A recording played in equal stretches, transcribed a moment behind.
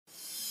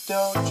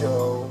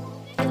Dojo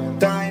and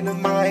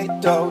Dynamite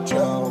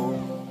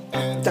Dojo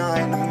and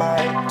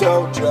Dynamite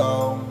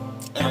Dojo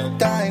and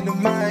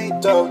Dynamite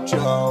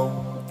Dojo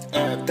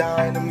and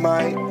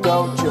Dynamite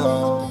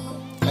Dojo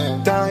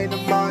and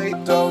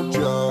Dynamite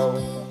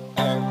Dojo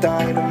and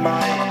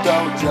Dynamite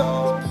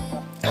Dojo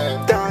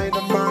and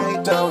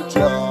Dynamite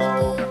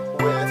Dojo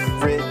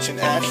with Rich and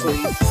Ashley.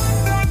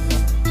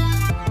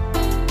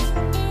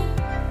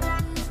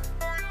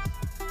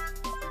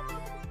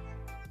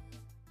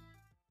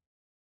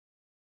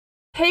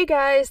 Hey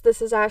guys,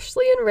 this is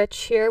Ashley and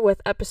Rich here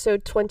with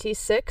episode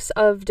 26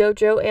 of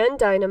Dojo and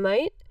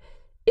Dynamite.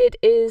 It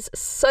is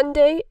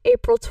Sunday,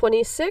 April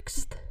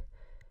 26th.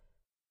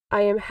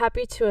 I am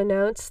happy to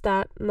announce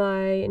that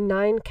my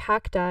 9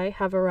 cacti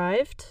have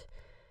arrived.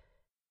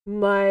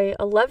 My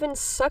 11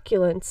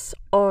 succulents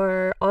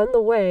are on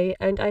the way,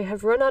 and I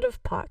have run out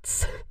of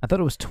pots. I thought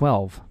it was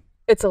 12.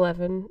 It's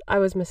 11. I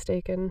was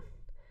mistaken.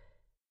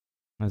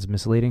 That's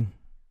misleading.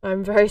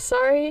 I'm very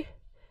sorry.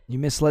 You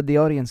misled the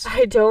audience.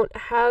 I don't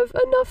have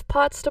enough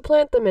pots to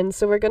plant them in,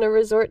 so we're going to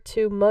resort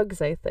to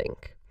mugs, I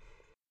think.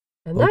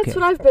 And that's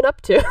what I've been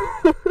up to.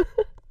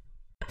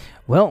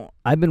 Well,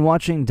 I've been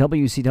watching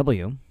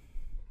WCW.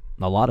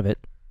 A lot of it.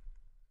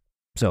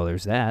 So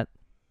there's that.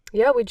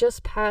 Yeah, we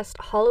just passed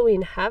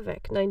Halloween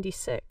Havoc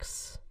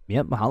 96.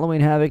 Yep,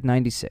 Halloween Havoc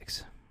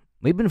 96.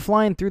 We've been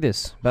flying through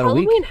this about a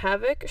week. Halloween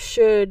Havoc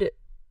should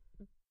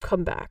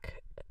come back.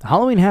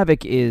 Halloween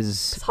Havoc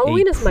is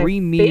Halloween a is my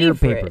premier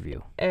favorite,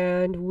 pay-per-view.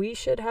 And we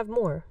should have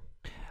more.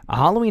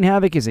 Halloween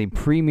Havoc is a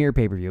premier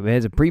pay-per-view. It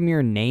has a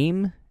premier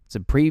name. It's a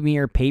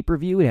premier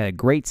pay-per-view. It had a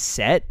great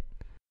set.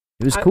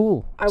 It was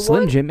cool.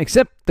 Slim Jim,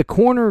 except the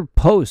corner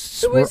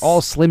posts were all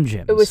Slim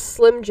Jims. It was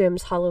Slim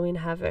Jim's Halloween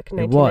Havoc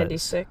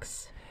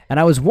 1996. And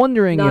I was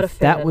wondering Not if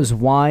that was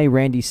why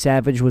Randy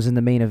Savage was in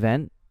the main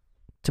event,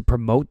 to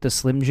promote the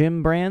Slim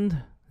Jim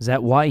brand. Is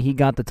that why he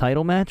got the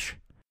title match?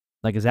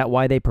 Like, is that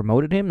why they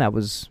promoted him? That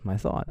was my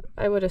thought.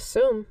 I would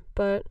assume,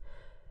 but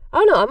I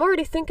don't know. I'm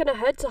already thinking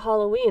ahead to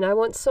Halloween. I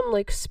want some,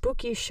 like,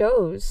 spooky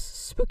shows.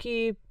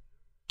 Spooky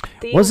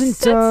themed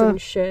sets and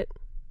shit.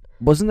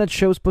 Wasn't that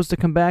show supposed to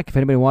come back? If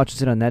anybody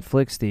watches it on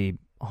Netflix, the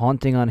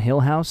Haunting on Hill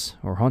House,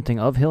 or Haunting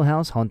of Hill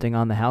House, Haunting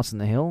on the House in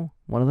the Hill,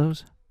 one of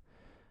those?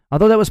 I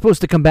thought that was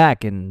supposed to come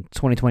back in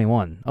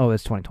 2021. Oh,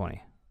 it's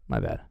 2020. My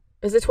bad.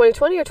 Is it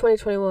 2020 or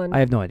 2021? I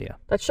have no idea.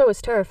 That show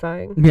is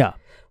terrifying. Yeah.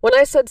 When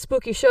I said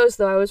spooky shows,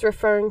 though, I was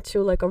referring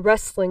to like a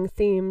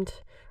wrestling-themed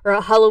or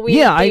a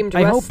Halloween-themed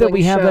I hope that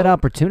we have show. that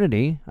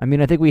opportunity. I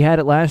mean, I think we had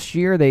it last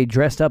year. They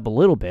dressed up a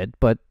little bit,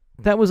 but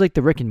that was like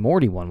the Rick and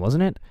Morty one,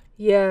 wasn't it?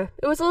 Yeah.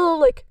 It was a little,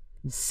 like,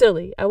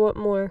 silly. I want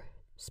more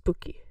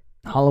spooky.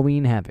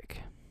 Halloween Havoc.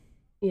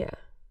 Yeah.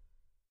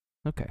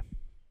 Okay.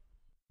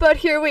 But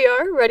here we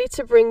are, ready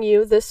to bring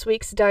you this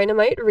week's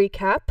Dynamite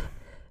recap.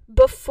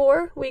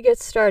 Before we get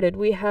started,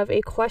 we have a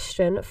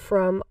question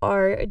from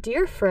our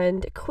dear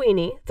friend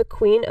Queenie, the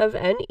Queen of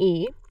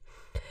NE.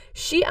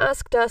 She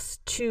asked us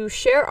to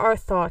share our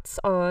thoughts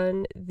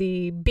on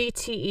the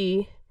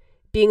BTE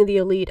Being the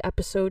Elite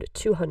episode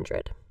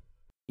 200.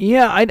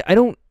 Yeah, I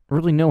don't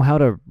really know how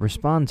to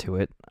respond to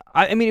it.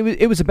 I mean,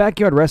 it was a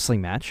backyard wrestling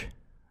match.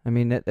 I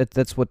mean,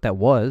 that's what that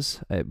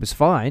was. It was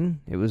fine.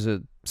 It was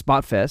a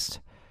spot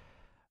fest.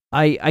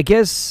 I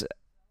guess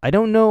I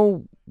don't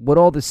know what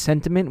all the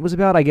sentiment was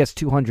about. I guess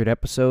 200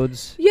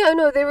 episodes. Yeah,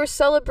 no, they were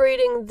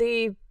celebrating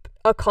the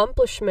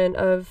accomplishment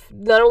of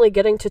not only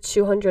getting to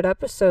 200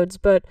 episodes,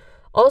 but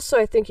also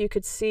I think you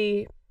could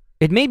see...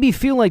 It made me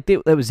feel like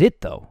that was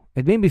it, though.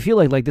 It made me feel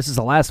like this is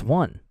the last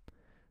one.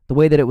 The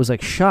way that it was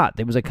like shot,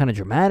 it was like kind of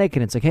dramatic,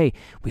 and it's like, hey,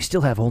 we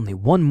still have only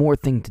one more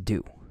thing to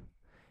do.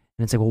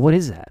 And it's like, well, what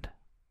is that?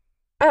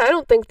 I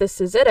don't think this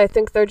is it. I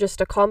think they're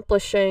just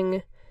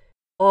accomplishing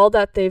all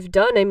that they've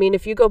done. I mean,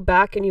 if you go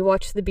back and you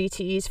watch the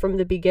BTEs from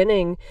the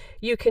beginning,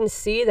 you can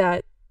see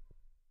that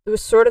it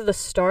was sort of the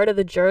start of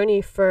the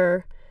journey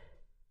for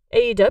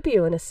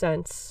AEW in a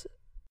sense.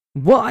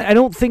 Well, I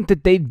don't think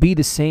that they'd be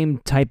the same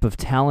type of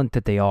talent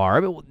that they are. I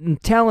mean,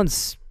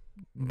 talent's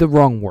the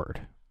wrong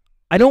word.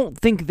 I don't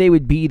think they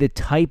would be the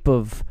type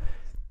of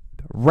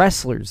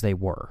wrestlers they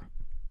were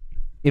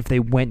if they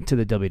went to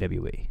the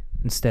WWE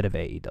instead of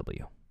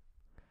AEW.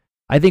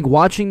 I think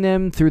watching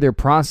them through their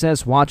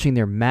process, watching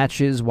their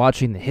matches,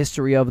 watching the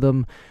history of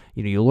them,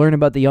 you learn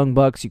about the Young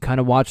Bucks, you kind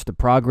of watch the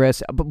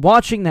progress. But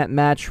watching that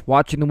match,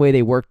 watching the way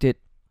they worked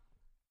it,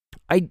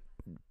 I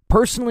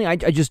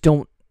just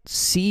don't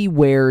see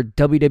where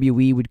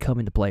WWE would come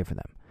into play for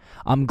them.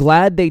 I'm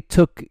glad they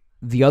took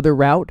the other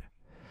route.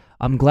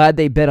 I'm glad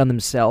they bet on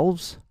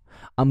themselves.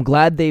 I'm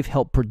glad they've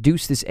helped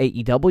produce this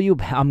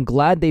AEW. I'm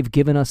glad they've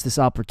given us this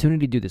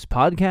opportunity to do this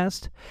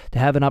podcast, to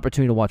have an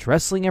opportunity to watch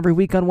wrestling every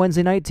week on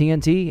Wednesday night,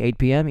 TNT, 8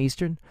 p.m.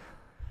 Eastern.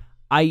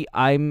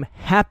 I'm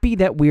happy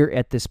that we're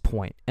at this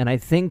point, and I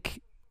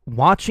think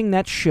watching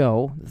that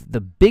show,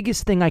 the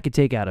biggest thing I could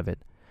take out of it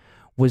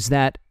was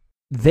that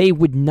they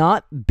would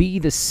not be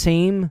the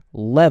same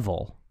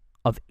level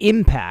of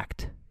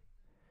impact.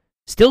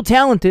 Still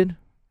talented,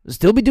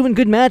 still be doing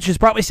good matches,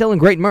 probably selling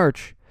great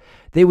merch.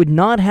 They would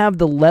not have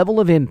the level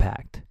of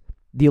impact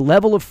the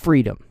level of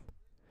freedom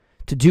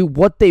to do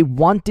what they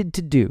wanted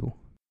to do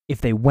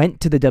if they went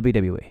to the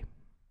WWE.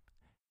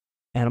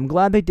 And I'm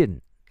glad they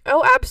didn't.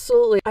 Oh,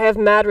 absolutely. I have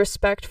mad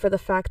respect for the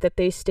fact that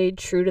they stayed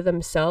true to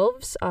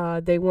themselves.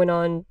 They went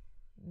on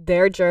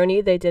their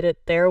journey. They did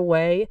it their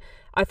way.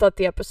 I thought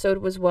the episode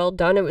was well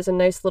done. It was a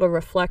nice little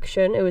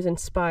reflection. It was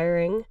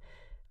inspiring.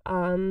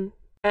 And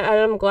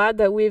I'm glad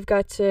that we've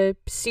got to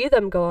see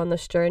them go on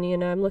this journey,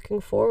 and I'm looking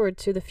forward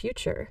to the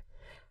future.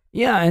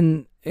 Yeah,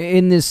 and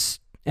in this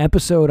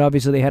episode,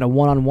 obviously, they had a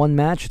one-on-one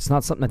match. It's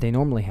not something that they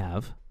normally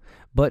have.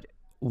 But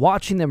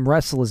watching them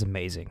wrestle is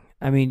amazing.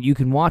 I mean, you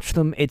can watch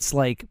them. It's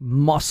like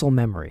muscle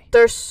memory.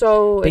 They're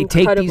so They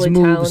take incredibly these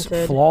moves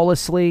talented.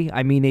 flawlessly.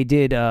 I mean, they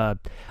did.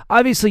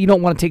 Obviously, you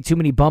don't want to take too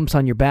many bumps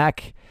on your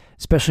back,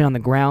 especially on the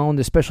ground.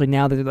 Especially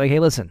now that they're like, "Hey,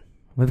 listen,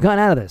 we've gotten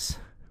out of this.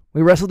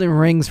 We wrestled in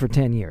rings for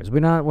 10 years. We're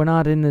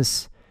not in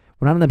this.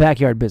 We're not in the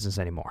backyard business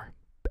anymore."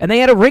 And they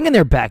had a ring in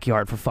their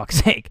backyard, for fuck's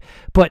sake.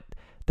 But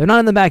they're not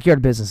in the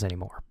backyard business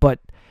anymore. But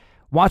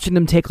watching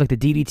them take like the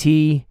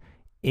DDT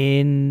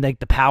in like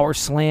the power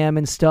slam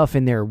and stuff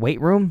in their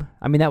weight room,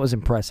 I mean, that was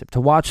impressive.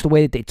 To watch the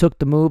way that they took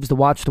the moves, to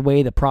watch the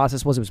way the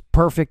process was, it was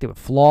perfect. It was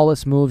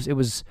flawless moves. It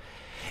was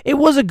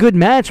a good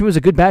match. It was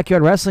a good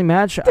backyard wrestling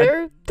match.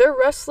 They're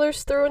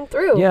wrestlers through and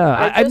through.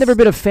 Yeah, I've never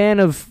been a fan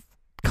of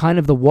kind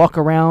of the walk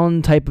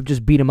around type of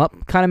just beat 'em up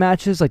kind of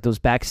matches, like those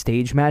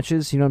backstage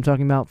matches. You know what I'm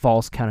talking about?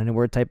 False count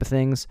anywhere type of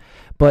things.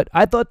 But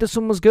I thought this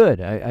one was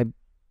good. I've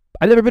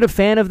never been a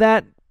fan of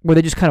that, where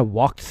they just kind of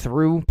walked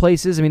through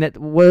places. I mean,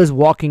 what does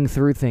walking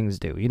through things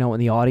do? You know, in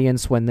the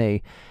audience when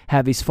they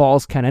have these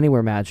falls count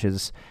anywhere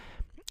matches.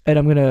 And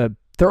I'm going to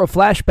throw a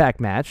flashback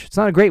match. It's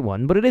not a great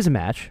one, but it is a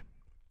match,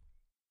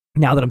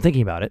 now that I'm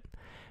thinking about it.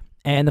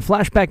 And the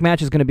flashback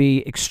match is going to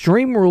be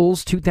Extreme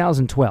Rules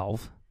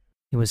 2012.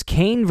 It was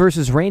Kane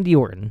versus Randy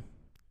Orton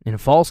in a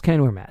falls count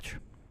anywhere match.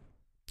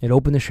 It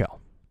opened the show.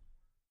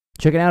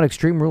 Check it out,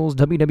 Extreme Rules,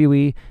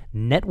 WWE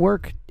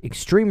Network,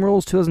 Extreme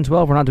Rules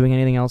 2012. We're not doing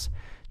anything else.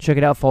 Check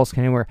it out, Falls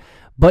Count Anywhere.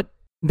 But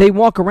they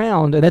walk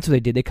around, and that's what they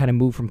did. They kind of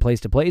moved from place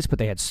to place, but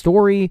they had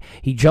story.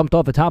 He jumped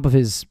off the top of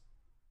his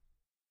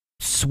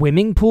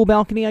swimming pool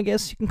balcony, I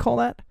guess you can call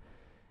that.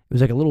 It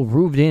was like a little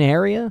roofed-in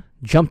area.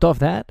 Jumped off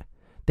that.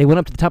 They went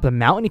up to the top of the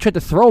mountain. He tried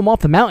to throw him off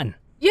the mountain.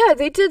 Yeah,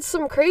 they did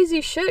some crazy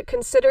shit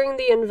considering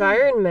the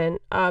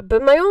environment.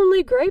 But my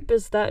only gripe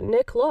is that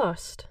Nick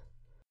lost.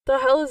 The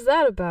hell is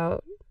that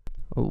about?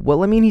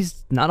 Well, I mean,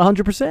 he's not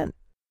 100%.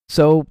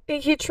 So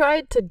He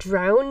tried to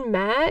drown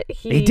Matt.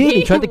 He did.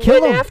 He tried to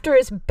kill went him. after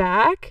his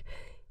back.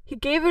 He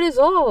gave it his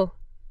all.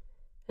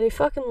 And he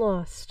fucking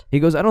lost. he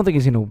goes, I don't think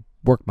he's going to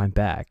work my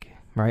back.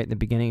 Right? In the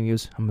beginning, he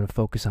goes, I'm going to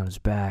focus on his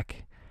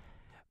back.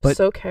 But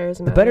so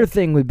charismatic. the better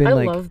thing would have been I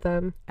like, love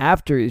them.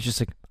 after, it's just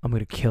like, I'm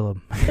going to kill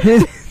him.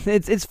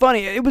 it's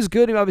funny. It was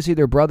good. Obviously,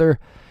 their brother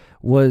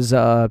was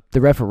the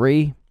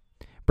referee.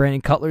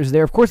 Brandon Cutler's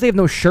there. Of course, they have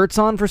no shirts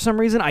on for some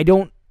reason. I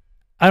don't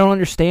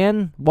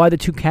understand why the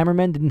two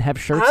cameramen didn't have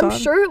shirts on. I'm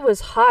sure it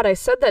was hot. I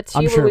said that to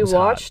I'm you sure when it we was hot,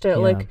 watched it. yeah.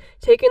 Like,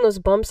 taking those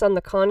bumps on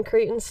the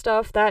concrete and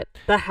stuff, that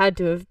had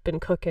to have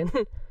been cooking.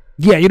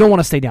 Yeah, you don't want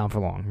to stay down for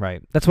long,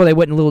 right? That's why they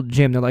went in a little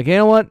gym. They're like, you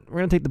know what? We're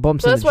going to take the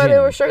bumps So in that's the why gym. they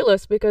were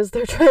shirtless, because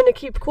they're trying to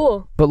keep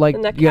cool. But like,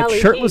 in that you got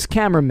Cali shirtless heat.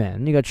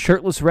 cameramen, you got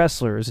shirtless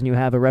wrestlers, and you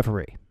have a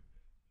referee.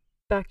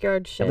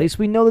 Backyard shit. At least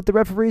we know that the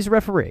referee's a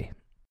referee.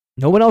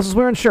 No one else is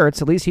wearing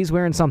shirts. At least he's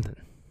wearing something.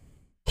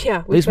 Yeah,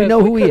 At least we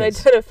know who he could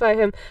is. identify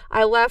him.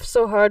 I laughed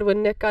so hard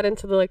when Nick got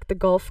into the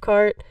golf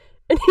cart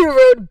and he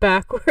rode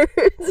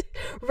backwards.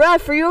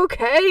 Ref, are you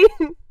okay?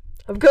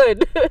 I'm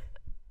good.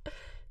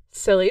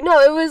 Silly. No,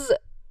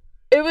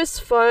 it was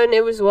fun.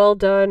 It was well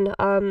done.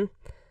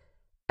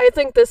 I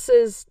think this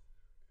is,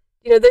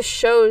 this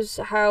shows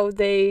how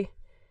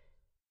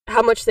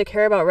much they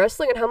care about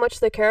wrestling and how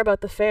much they care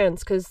about the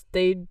fans, because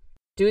they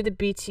do the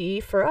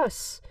BTE for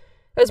us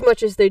as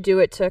much as they do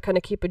it to kind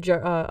of keep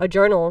a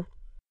journal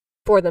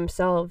for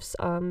themselves.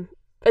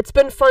 It's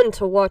been fun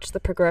to watch the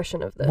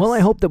progression of this. Well, I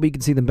hope that we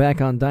can see them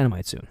back on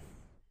Dynamite soon.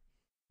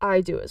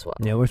 I do as well.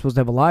 Yeah, we're supposed to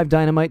have a live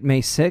Dynamite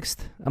May 6th.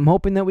 I'm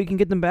hoping that we can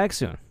get them back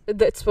soon.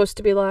 It's supposed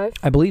to be live?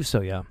 I believe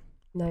so, yeah.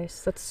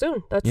 Nice. That's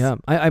soon. That's Yeah,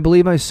 I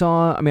believe I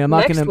saw. I mean, I'm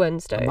not next gonna.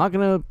 Wednesday. I'm not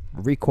gonna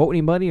requote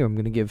anybody, or I'm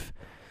gonna give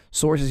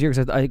sources here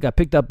because I got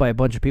picked up by a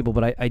bunch of people.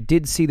 But I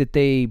did see that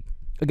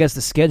I guess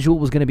the schedule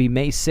was gonna be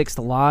May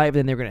 6th live,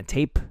 then they're gonna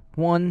tape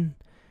one,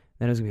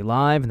 then it was gonna be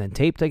live and then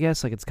taped. I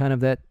guess like it's kind of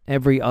that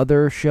every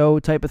other show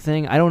type of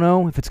thing. I don't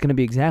know if it's gonna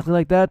be exactly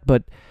like that,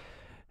 but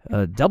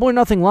Double or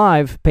Nothing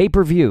live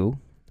pay-per-view,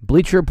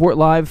 Bleacher Report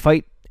live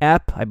fight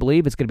app. I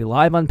believe it's going to be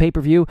live on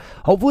pay-per-view.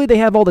 Hopefully they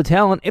have all the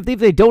talent. If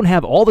they don't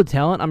have all the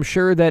talent, I'm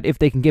sure that if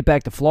they can get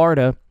back to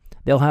Florida,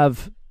 they'll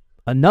have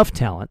enough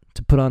talent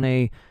to put on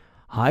a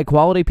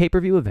high-quality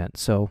pay-per-view event.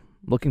 So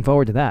looking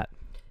forward to that.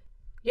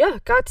 Yeah,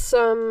 got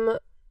some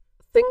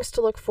things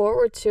to look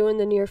forward to in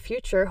the near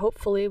future.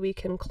 Hopefully we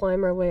can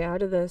climb our way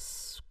out of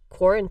this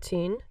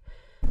quarantine.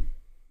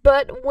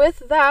 But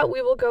with that,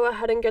 we will go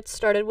ahead and get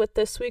started with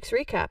this week's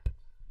recap.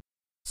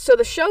 So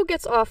the show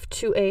gets off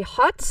to a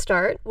hot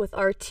start with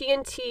our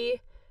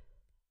TNT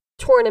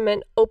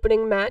tournament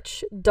opening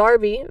match,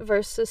 Darby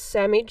versus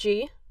Sammy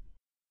G.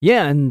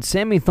 Yeah, and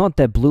Sammy thought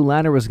that blue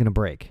ladder was going to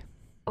break.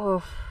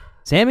 Oh.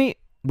 Sammy,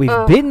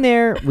 we've been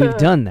there, we've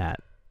done that.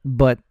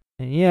 But,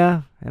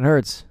 yeah, it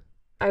hurts.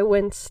 I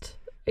winced.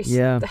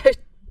 Yeah.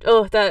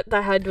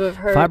 That had to have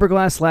hurt.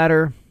 Fiberglass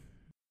ladder,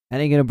 that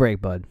ain't going to break,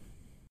 bud.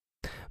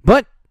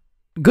 But,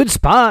 good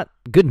spot,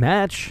 good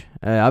match.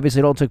 Obviously,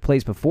 it all took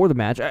place before the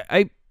match.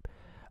 I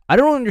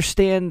don't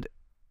understand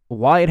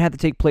why it had to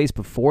take place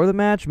before the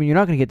match. I mean, you're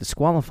not going to get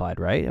disqualified,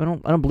 right? I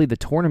don't believe the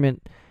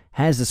tournament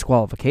has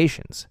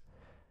disqualifications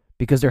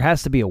because there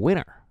has to be a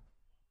winner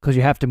because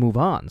you have to move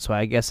on. So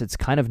I guess it's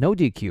kind of no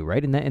DQ,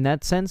 right? In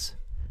that sense,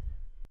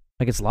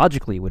 I guess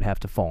logically it would have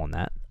to fall on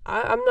that.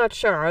 I'm not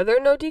sure. Are there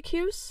no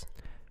DQs?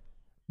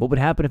 What would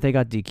happen if they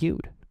got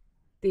DQ'd?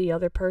 The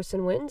other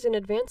person wins and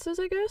advances,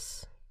 I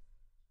guess.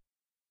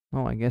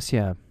 Oh, I guess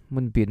yeah.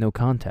 Wouldn't be a no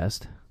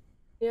contest.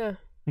 Yeah.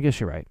 I guess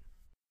you're right.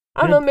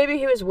 I don't know, maybe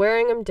he was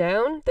wearing him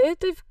down.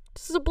 This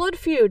is a blood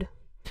feud.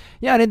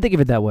 Yeah, I didn't think of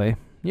it that way.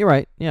 You're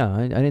right. Yeah,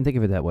 I didn't think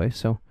of it that way.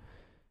 So,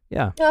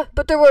 yeah. Yeah,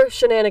 but there were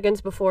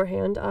shenanigans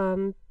beforehand.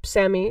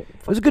 Sammy.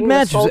 It was a good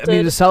match. I mean,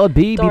 it was a solid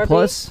B, Darby.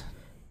 B+.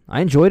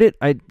 I enjoyed it.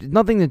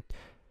 Nothing to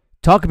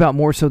talk about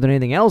more so than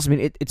anything else. I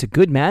mean, it's a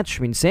good match.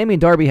 I mean, Sammy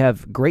and Darby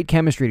have great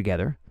chemistry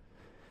together.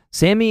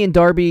 Sammy and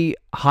Darby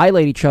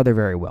highlight each other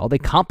very well. They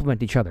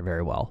complement each other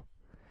very well.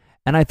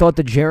 And I thought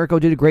that Jericho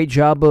did a great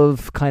job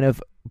of kind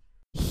of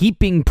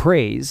heaping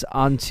praise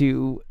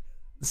onto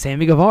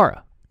Sammy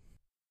Guevara.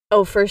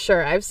 Oh, for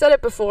sure. I've said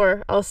it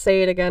before. I'll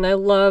say it again. I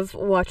love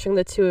watching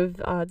the two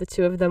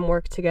of them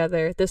work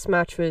together. This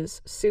match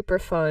was super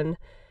fun,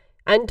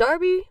 and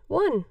Darby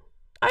won.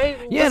 I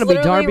was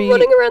literally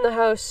running around the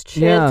house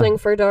chanting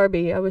for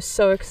Darby. I was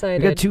so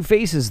excited. We got two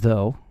faces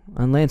though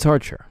on Lance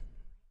Archer,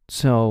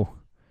 so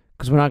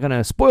because we're not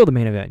gonna spoil the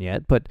main event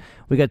yet, but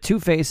we got two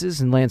faces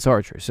and Lance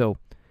Archer. So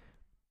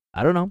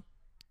I don't know.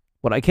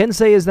 What I can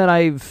say is that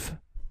I've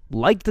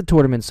liked the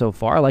tournament so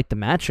far. I like the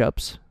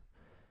matchups.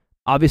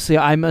 Obviously,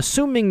 I'm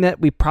assuming that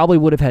we probably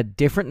would have had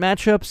different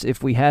matchups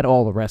if we had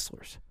all the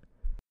wrestlers.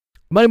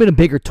 It might have been a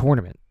bigger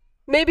tournament.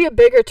 Maybe a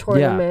bigger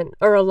tournament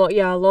or a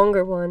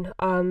longer one.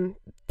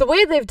 The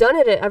way they've done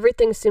it,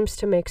 everything seems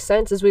to make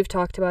sense, as we've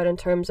talked about in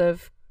terms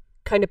of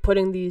kind of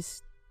putting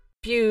these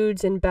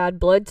feuds and bad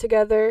blood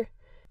together.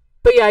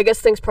 But yeah, I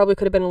guess things probably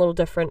could have been a little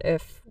different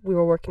if we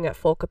were working at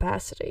full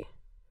capacity.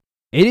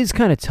 It is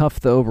kind of tough,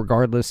 though,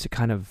 regardless, to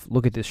kind of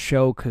look at this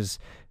show, because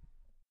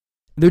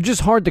they're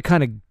just hard to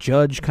kind of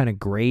judge, kind of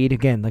grade.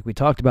 Again, like we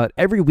talked about,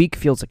 every week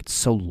feels like it's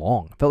so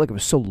long. It felt like it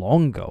was so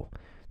long ago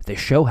that this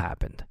show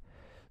happened.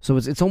 So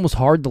it's almost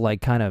hard to,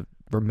 like, kind of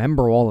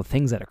remember all the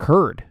things that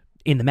occurred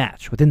in the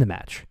match, within the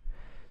match.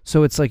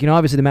 So it's like,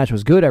 obviously the match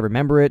was good. I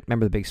remember it,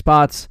 remember the big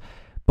spots.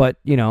 But,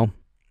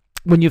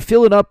 when you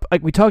fill it up,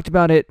 like we talked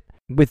about it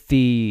with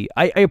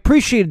I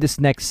appreciated this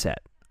next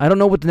set. I don't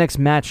know what the next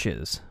match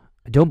is.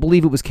 I don't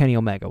believe it was Kenny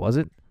Omega, was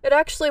it? It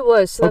actually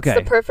was, so that's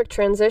the perfect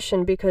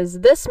transition, because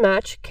this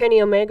match,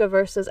 Kenny Omega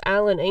versus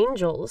Alan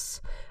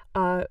Angels,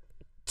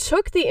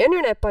 took the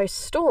internet by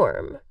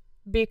storm,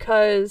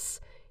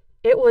 because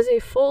it was a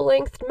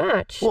full-length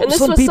match. Well, and this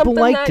some was people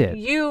something liked that it.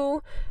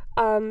 You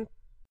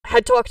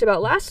had talked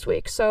about last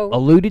week, so...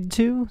 Alluded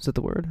to? Is that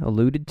the word?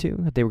 Alluded to?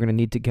 That they were going to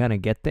need to kind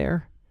of get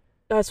there?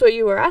 That's what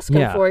you were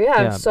asking for,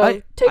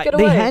 so take it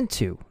away. They had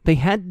to. They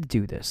had to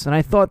do this, and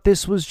I thought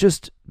this was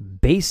just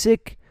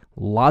basic,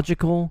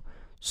 logical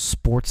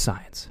sports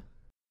science.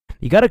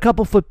 You got a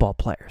couple football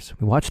players.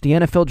 We watched the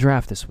NFL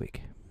draft this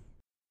week.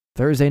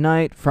 Thursday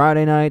night,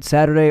 Friday night,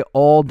 Saturday,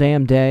 all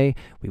damn day.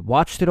 We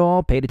watched it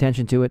all, paid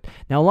attention to it.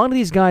 Now, a lot of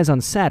these guys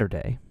on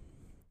Saturday,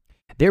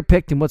 they're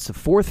picked in what's the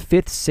 4th,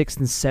 5th, 6th,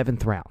 and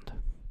 7th round.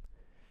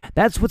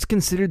 That's what's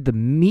considered the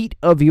meat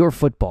of your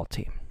football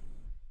team.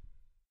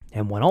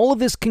 And when all of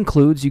this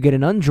concludes, you get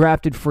an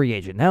undrafted free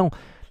agent. Now,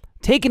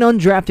 take an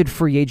undrafted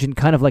free agent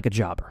kind of like a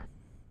jobber.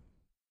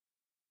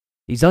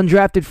 These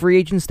undrafted free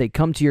agents, they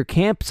come to your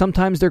camp.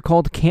 Sometimes they're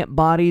called camp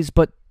bodies,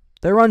 but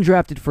they're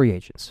undrafted free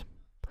agents.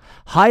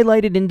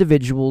 Highlighted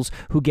individuals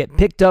who get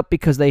picked up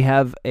because they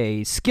have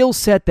a skill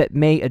set that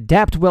may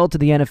adapt well to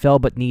the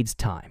NFL but needs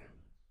time.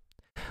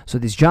 So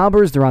these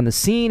jobbers, they're on the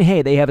scene.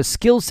 Hey, they have a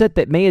skill set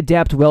that may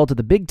adapt well to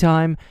the big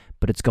time,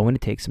 but it's going to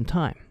take some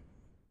time.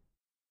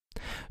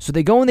 So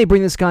they go and they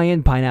bring this guy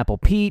in, Pineapple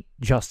Pete,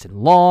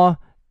 Justin Law,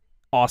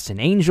 Austin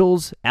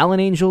Angels, Alan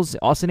Angels,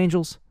 Austin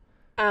Angels?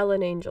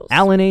 Alan Angels.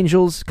 Alan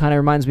Angels kind of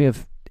reminds me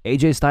of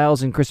AJ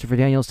Styles and Christopher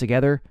Daniels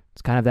together.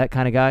 It's kind of that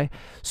kind of guy.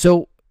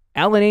 So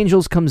Alan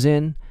Angels comes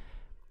in.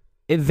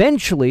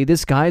 Eventually,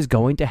 this guy is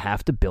going to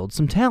have to build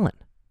some talent.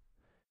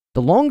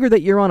 The longer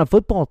that you're on a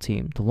football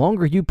team, the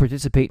longer you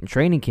participate in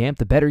training camp,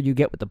 the better you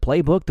get with the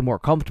playbook, the more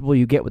comfortable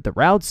you get with the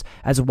routes.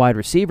 As a wide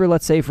receiver,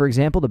 let's say, for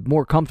example, the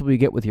more comfortable you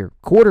get with your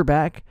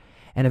quarterback.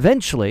 And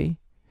eventually,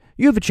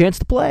 you have a chance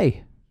to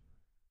play.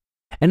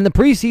 And in the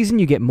preseason,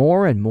 you get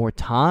more and more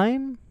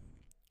time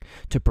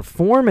to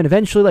perform. And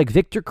eventually, like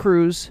Victor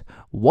Cruz,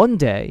 one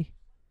day,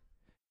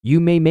 you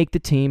may make the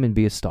team and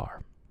be a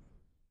star.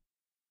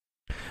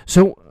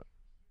 So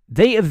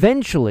they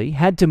eventually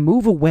had to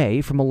move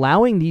away from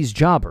allowing these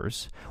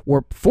jobbers,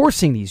 or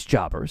forcing these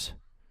jobbers,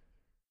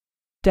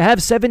 to have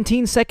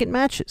 17-second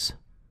matches.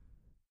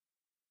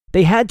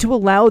 They had to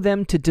allow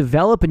them to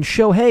develop and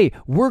show, hey,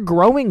 we're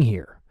growing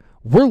here.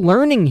 We're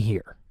learning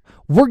here.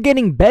 We're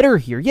getting better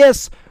here.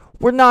 Yes,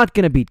 we're not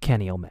going to beat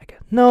Kenny Omega.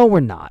 No, we're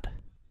not.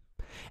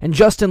 And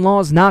Justin Law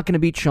is not going to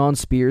beat Shawn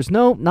Spears.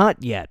 No,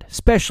 not yet.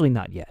 Especially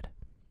not yet.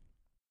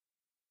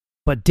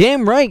 But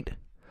damn right,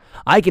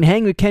 I can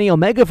hang with Kenny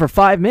Omega for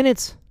 5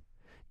 minutes.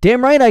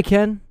 Damn right I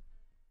can.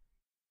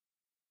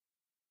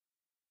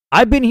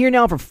 I've been here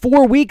now for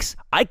 4 weeks.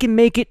 I can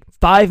make it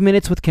 5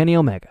 minutes with Kenny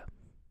Omega.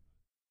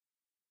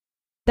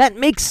 That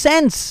makes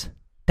sense.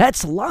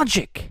 That's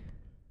logic.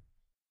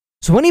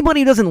 So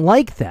anybody who doesn't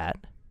like that,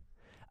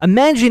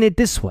 imagine it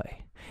this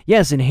way.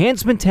 Yes,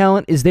 enhancement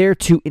talent is there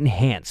to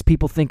enhance.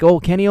 People think, oh,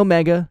 Kenny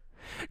Omega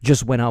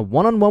just went on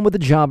one-on-one with a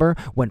jobber,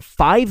 went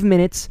 5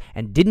 minutes,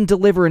 and didn't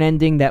deliver an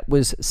ending that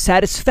was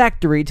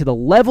satisfactory to the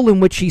level in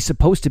which he's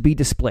supposed to be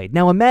displayed.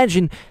 Now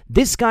imagine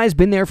this guy's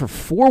been there for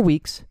 4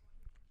 weeks.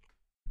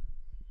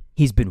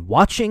 He's been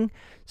watching,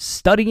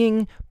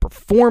 studying,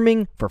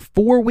 performing for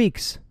 4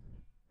 weeks.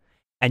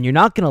 And you're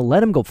not going to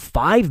let him go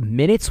 5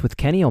 minutes with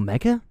Kenny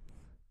Omega?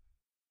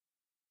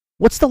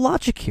 What's the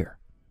logic here?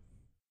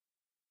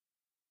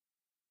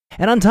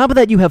 And on top of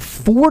that, you have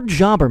 4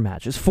 jobber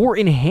matches, 4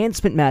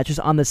 enhancement matches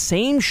on the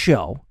same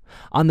show,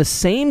 on the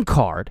same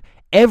card,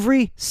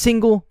 every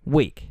single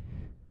week.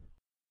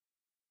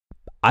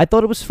 I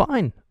thought it was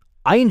fine.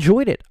 I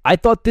enjoyed it. I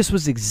thought this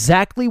was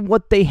exactly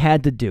what they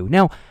had to do.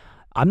 Now,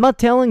 I'm not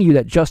telling you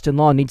that Justin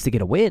Law needs to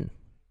get a win.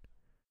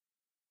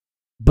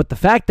 But the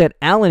fact that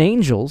Alan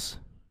Angels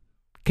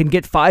can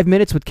get 5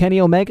 minutes with Kenny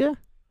Omega,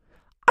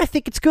 I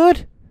think it's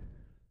good.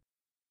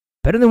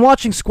 Better than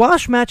watching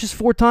squash matches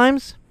 4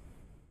 times.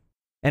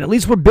 And at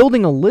least we're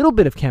building a little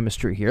bit of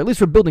chemistry here. At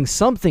least we're building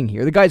something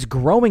here. The guy's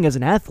growing as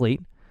an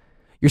athlete.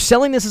 You're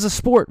selling this as a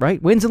sport,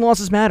 right? Wins and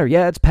losses matter.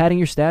 Yeah, it's padding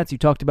your stats. You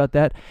talked about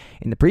that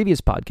in the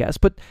previous podcast.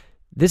 But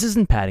this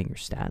isn't padding your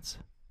stats.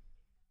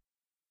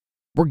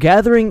 We're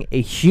gathering a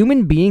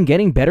human being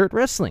getting better at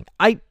wrestling.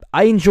 I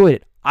enjoyed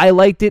it. I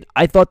liked it.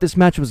 I thought this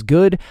match was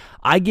good.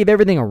 I give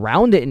everything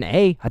around it an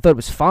A. I thought it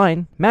was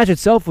fine. Match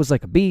itself was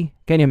like a B.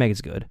 Kenny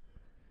Omega's good.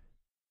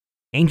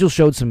 Angel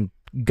showed some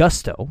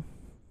gusto.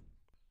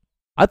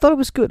 I thought it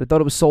was good. I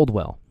thought it was sold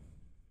well.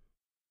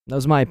 That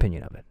was my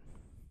opinion of it.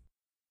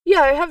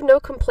 Yeah, I have no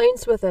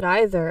complaints with it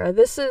either.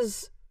 This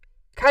is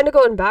kind of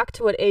going back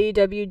to what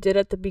AEW did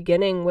at the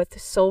beginning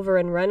with Silver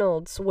and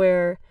Reynolds,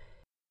 where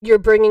you're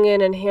bringing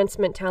in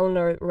enhancement talent,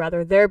 or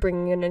rather they're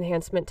bringing in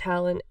enhancement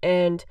talent,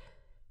 and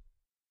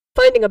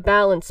finding a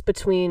balance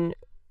between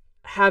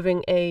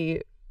having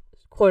a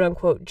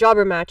quote-unquote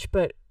jobber match,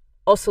 but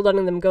also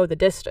letting them go the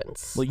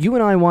distance. Well, you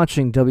and I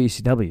watching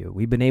WCW,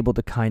 we've been able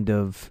to kind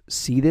of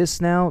see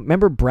this now.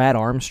 Remember Brad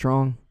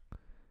Armstrong?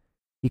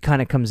 He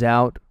kind of comes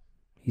out.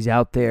 He's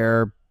out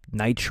there,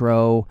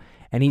 Nitro,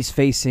 and he's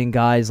facing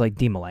guys like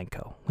Dean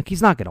Malenko. Like,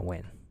 he's not going to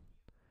win.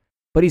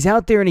 But he's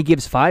out there and he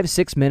gives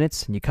 5-6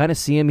 minutes, and you kind of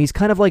see him. He's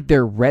kind of like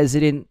their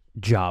resident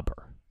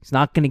jobber. He's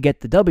not going to get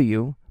the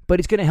W, but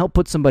he's going to help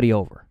put somebody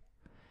over.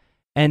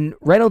 And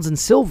Reynolds and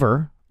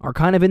Silver are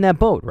kind of in that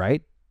boat,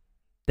 right?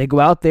 They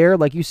go out there,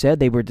 like you said,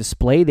 they were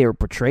displayed, they were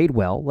portrayed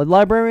well. The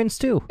Librarians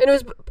too.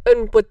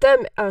 And with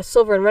them,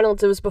 Silver and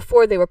Reynolds, it was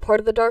before they were part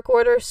of the Dark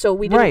Order, so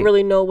we didn't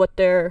really know what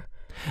their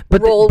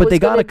role was. But they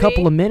got a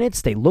couple of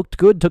minutes. They looked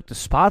good, took the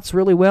spots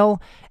really well,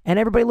 and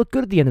everybody looked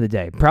good at the end of the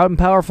day. Proud and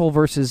Powerful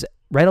versus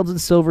Reynolds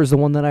and Silver is the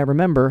one that I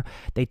remember.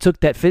 They took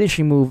that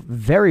finishing move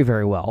very,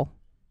 very well.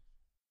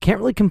 Can't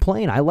really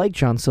complain. I like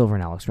John Silver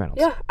and Alex Reynolds.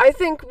 Yeah, I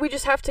think we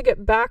just have to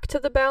get back to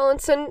the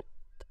balance. And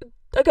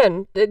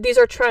again, these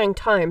are trying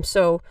times,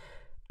 so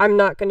I'm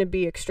not going to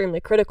be extremely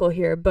critical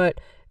here.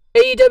 But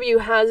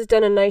AEW has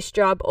done a nice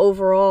job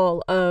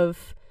overall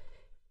of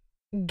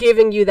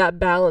giving you that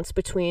balance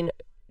between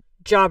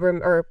jobber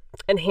or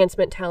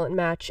enhancement talent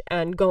match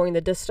and going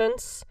the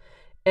distance.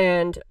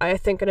 And I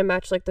think in a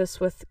match like this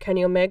with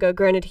Kenny Omega,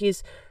 granted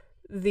he's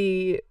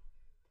the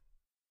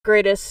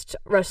greatest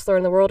wrestler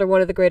in the world, or one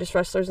of the greatest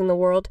wrestlers in the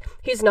world,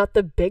 he's not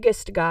the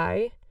biggest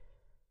guy.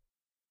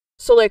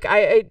 So like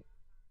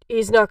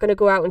he's not going to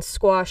go out and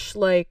squash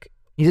like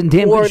he's in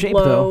damn good shape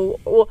though.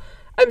 Well,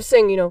 I'm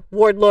saying,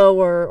 Wardlow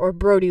or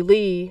Brody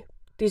Lee,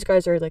 these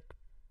guys are like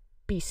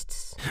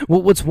beasts.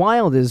 Well, what's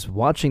wild is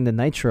watching the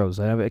Nitros.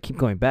 I keep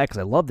going back because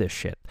I love this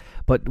shit.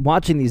 But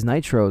watching these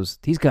Nitros,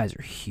 these guys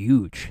are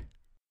huge.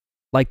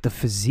 Like the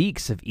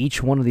physiques of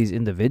each one of these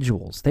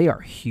individuals, they are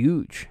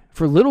huge.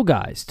 For little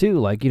guys, too,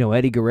 like,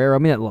 Eddie Guerrero. I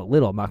mean,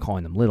 little, I'm not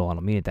calling them little, I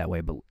don't mean it that way,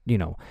 but,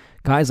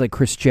 guys like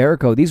Chris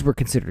Jericho, these were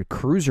considered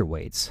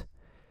cruiserweights.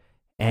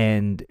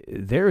 And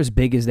they're as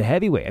big as the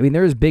heavyweight. I mean,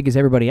 they're as big as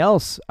everybody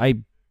else.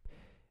 It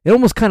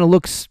almost kind of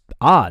looks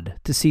odd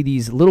to see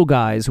these little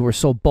guys who are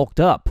so bulked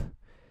up.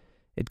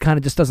 It kind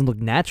of just doesn't look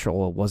natural.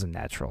 Well, it wasn't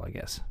natural, I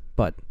guess.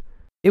 But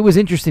it was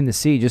interesting to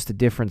see just the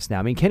difference now.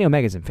 I mean, Kenny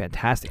Omega's in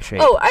fantastic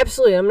shape. Oh,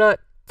 absolutely. I'm not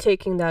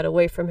taking that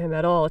away from him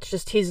at all. It's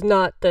just he's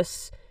not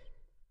this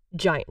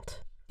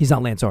giant. He's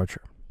not Lance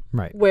Archer.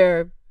 Right.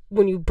 Where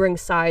when you bring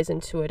size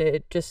into it,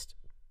 it just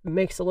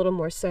makes a little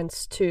more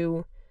sense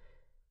to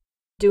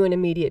do an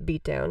immediate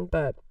beatdown.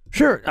 But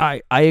sure,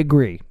 I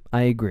agree.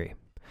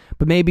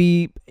 But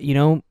maybe,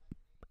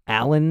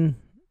 Alan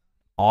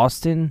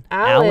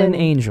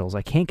Angels.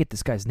 I can't get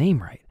this guy's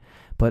name right.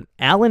 But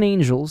Alan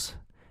Angels,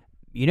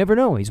 you never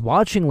know. He's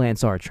watching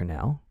Lance Archer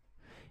now.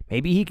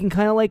 Maybe he can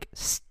kind of like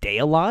stay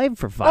alive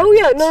for 5 minutes.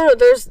 Oh, yeah.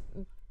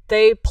 No.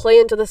 They play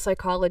into the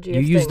psychology of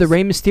things. You use the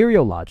Rey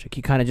Mysterio logic.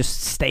 You kind of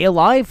just stay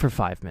alive for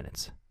 5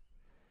 minutes.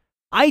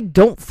 I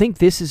don't think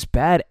this is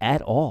bad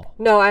at all.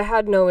 No, I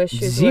had no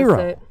issues Zero.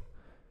 with it.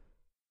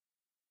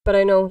 But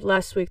I know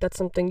last week that's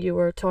something you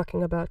were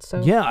talking about.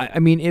 So yeah, I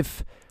mean,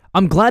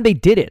 I'm glad they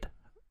did it.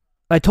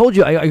 I told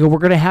you, I go, we're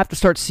going to have to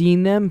start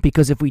seeing them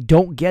because if we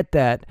don't get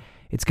that,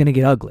 it's going to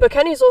get ugly. But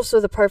Kenny's also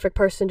the perfect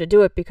person to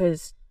do it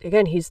because,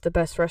 again, he's the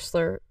best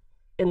wrestler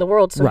in the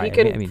world, so right.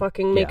 he can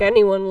fucking make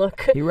anyone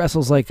look He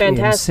wrestles like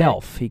fantastic.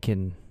 Himself. He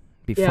can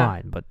be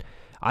fine. But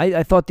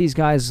I thought these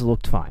guys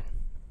looked fine.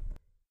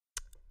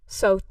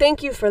 So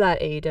thank you for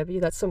that,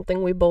 AEW. That's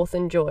something we both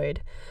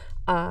enjoyed.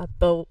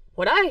 But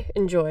what I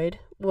enjoyed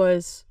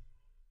was,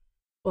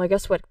 well, I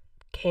guess what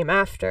came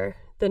after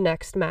the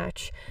next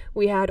match.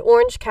 We had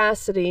Orange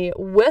Cassidy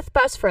with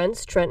Best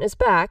Friends, Trent is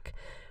back,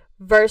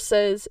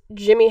 versus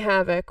Jimmy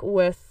Havoc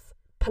with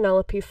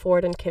Penelope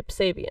Ford and Kip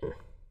Sabian.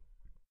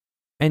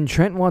 And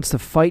Trent wants to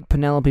fight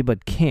Penelope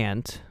but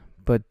can't,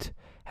 but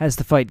has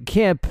to fight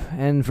Kip,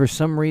 and for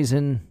some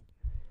reason,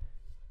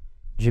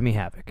 Jimmy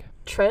Havoc.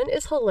 Trent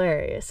is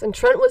hilarious, and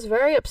Trent was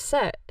very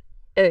upset.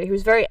 He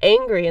was very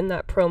angry in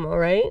that promo,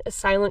 right? A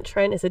silent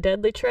Trent is a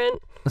deadly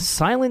Trent. A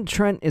silent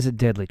Trent is a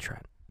deadly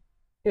Trent.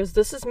 He goes,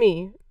 this is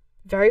me.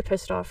 Very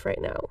pissed off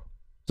right now.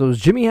 So it was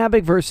Jimmy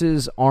Havoc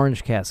versus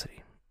Orange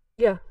Cassidy.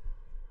 Yeah.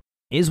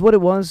 Is what it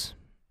was.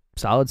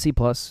 Solid C+.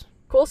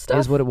 Cool stuff.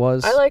 Is what it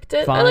was. I liked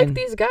it. Fine. I like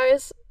these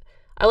guys.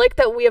 I like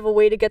that we have a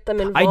way to get them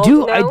involved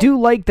now. I do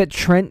like that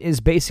Trent is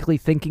basically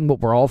thinking what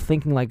we're all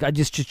thinking. Like,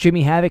 just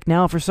Jimmy Havoc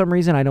now for some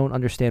reason. I don't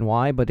understand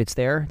why, but it's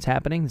there. It's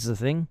happening. This is a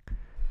thing.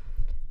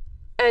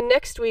 And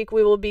next week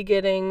we will be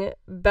getting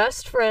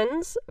Best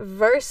Friends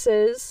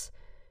versus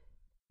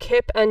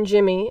Kip and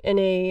Jimmy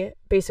in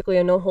basically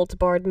a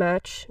no-holds-barred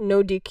match.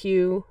 No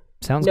DQ.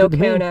 Sounds no good to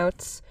me.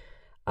 countouts.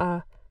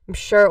 I'm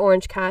sure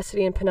Orange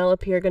Cassidy and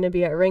Penelope are going to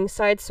be at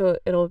ringside, so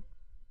it'll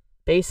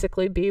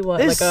basically be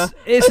a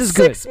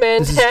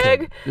six-man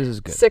tag. This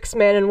is good.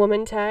 6-man and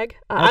woman tag.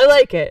 I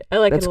like it. I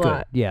like it a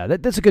lot. Yeah,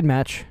 that's a good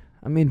match.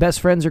 I mean, Best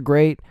Friends are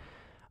great.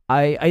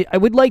 I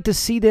would like to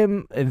see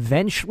them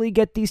eventually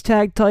get these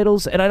tag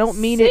titles, and I don't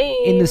mean it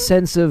in the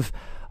sense of,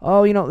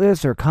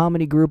 there's their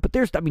comedy group, but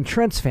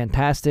Trent's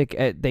fantastic.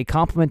 They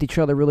complement each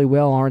other really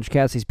well. Orange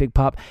Cassidy's Big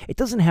Pop. It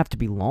doesn't have to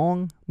be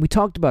long. We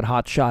talked about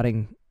hot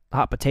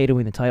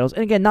potatoing the titles,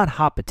 and again, not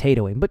hot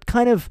potatoing, but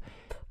kind of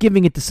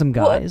giving it to some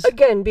guys. Well,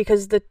 again,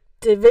 because the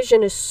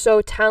division is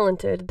so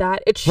talented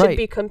that it should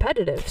be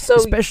competitive. So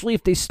especially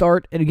if they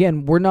start, and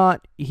again, we're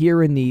not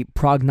here in the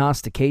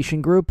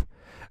prognostication group,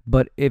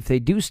 but if they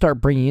do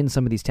start bringing in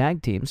some of these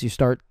tag teams, you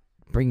start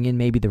bringing in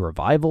maybe the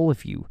Revival.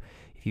 If you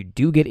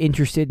do get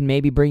interested in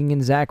maybe bringing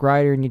in Zack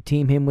Ryder and you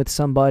team him with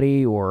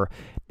somebody, or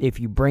if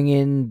you bring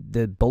in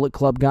the Bullet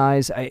Club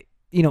guys,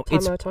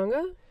 it's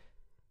Tonga?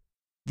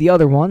 The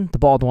other one, the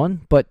bald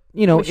one, but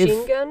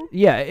Machine Gun?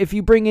 Yeah, if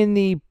you bring in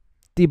the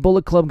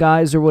Bullet Club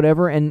guys or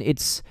whatever, and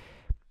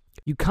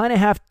you kind of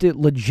have to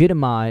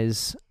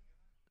legitimize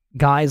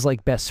guys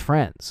like Best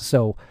Friends.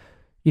 So,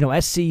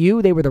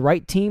 SCU, they were the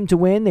right team to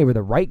win. They were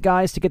the right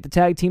guys to get the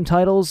tag team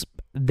titles.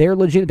 They're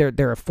legit.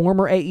 They're a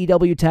former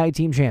AEW tag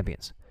team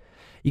champions.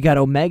 You got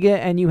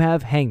Omega and you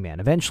have Hangman.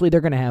 Eventually,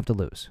 they're going to have to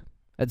lose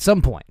at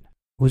some point.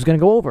 Who's going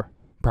to go over?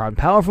 Proud and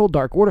Powerful,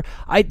 Dark Order.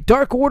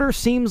 Dark Order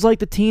seems like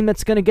the team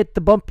that's going to get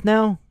the bump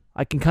now.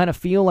 I can kind of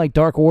feel like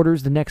Dark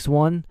Order's the next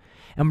one.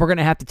 And we're going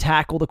to have to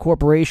tackle the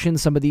corporation.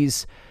 Some of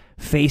these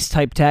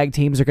face-type tag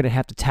teams are going to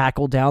have to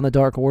tackle down the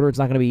Dark Order. It's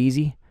not going to be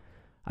easy.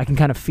 I can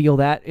kind of feel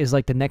that is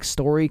like the next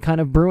story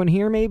kind of brewing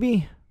here,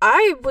 maybe.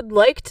 I would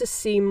like to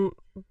see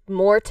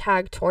more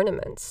tag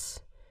tournaments.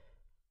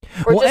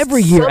 Well,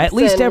 every year. At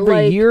least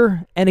every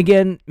year. And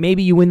again,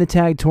 maybe you win the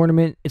tag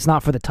tournament. It's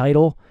not for the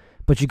title,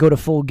 but you go to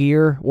Full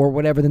Gear or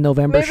whatever the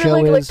November show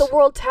is. Maybe like the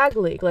World Tag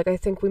League, like I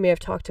think we may have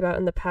talked about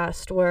in the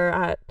past,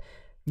 where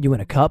you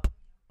win a cup.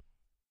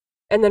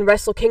 And then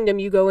Wrestle Kingdom,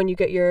 you go and you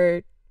get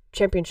your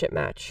championship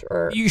match,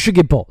 or you should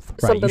get both,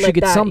 right? You should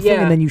get something,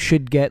 and then you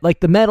should get like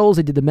the medals.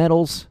 They did the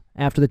medals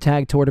after the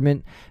tag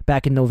tournament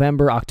back in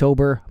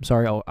October.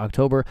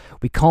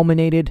 We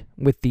culminated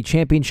with the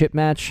championship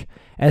match.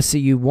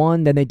 SCU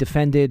won. Then they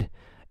defended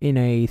in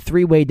a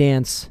 3-way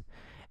dance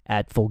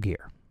at Full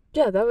Gear.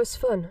 Yeah, that was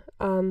fun.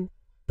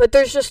 But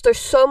there's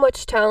so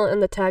much talent in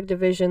the tag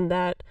division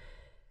that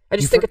I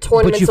just think a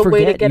tournament's a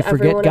way to get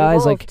everyone involved.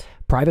 Guys like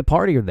Private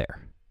Party are there.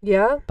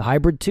 Yeah. The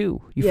Hybrid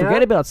 2. You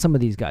forget about some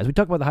of these guys. We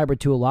talk about the Hybrid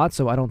 2 a lot,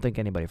 so I don't think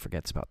anybody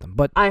forgets about them.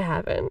 But I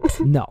haven't.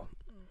 No.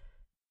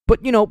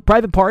 But,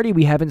 Private Party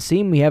we haven't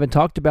seen, we haven't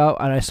talked about,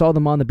 and I saw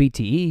them on the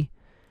BTE.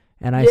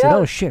 And I said, Yeah.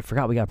 oh, shit,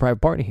 forgot we got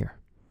Private Party here.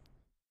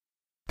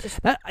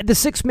 The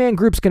six-man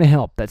group's going to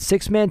help. That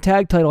six-man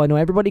tag title, I know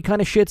everybody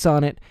kind of shits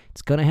on it.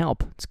 It's going to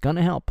help. It's going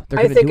to help. They're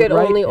I gonna think do it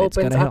right, only and it's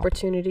opens gonna help.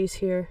 opportunities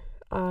here.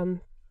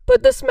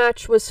 But this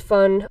match was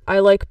fun. I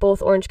like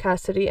both Orange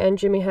Cassidy and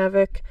Jimmy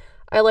Havoc.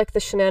 I like the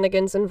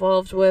shenanigans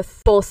involved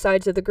with both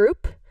sides of the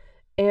group.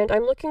 And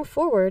I'm looking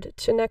forward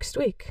to next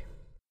week.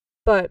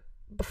 But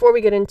before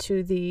we get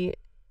into the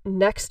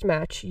next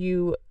match,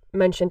 you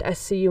mentioned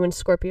SCU and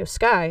Scorpio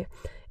Sky.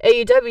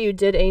 AEW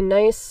did a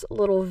nice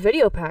little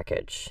video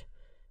package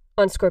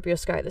on Scorpio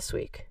Sky this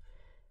week.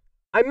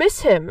 I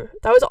miss him.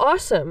 That was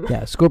awesome.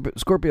 Yeah,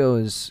 Scorpio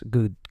is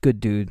good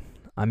dude.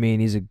 I mean,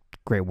 he's a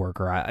great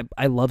worker.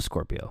 I love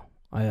Scorpio.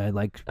 I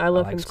like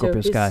him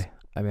Scorpio too. Sky.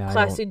 I mean,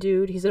 Classy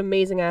dude. He's an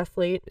amazing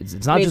athlete. It's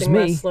not just amazing me.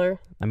 Wrestler.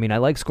 I mean, I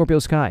like Scorpio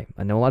Sky.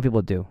 I know a lot of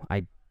people do.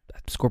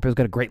 Scorpio's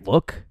got a great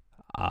look.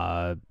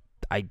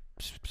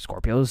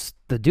 Scorpio's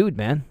the dude,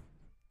 man.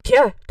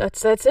 Yeah,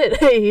 that's it.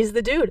 He's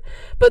the dude.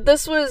 But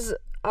this was,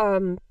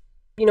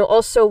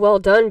 also well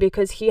done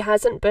because he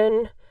hasn't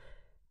been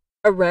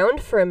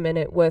around for a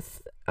minute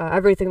with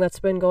everything that's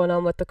been going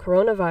on with the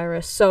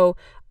coronavirus. So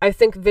I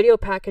think video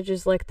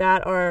packages like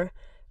that are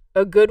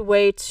a good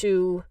way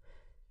to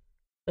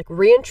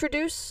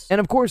reintroduce. And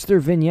of course, their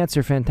vignettes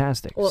are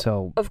fantastic. Well,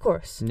 so of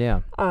course.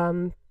 Yeah.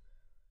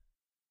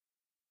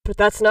 But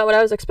that's not what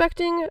I was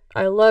expecting.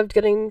 I loved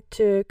getting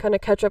to kind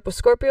of catch up with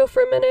Scorpio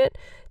for a minute.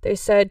 They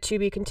said to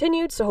be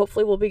continued, so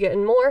hopefully we'll be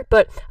getting more.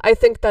 But I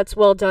think that's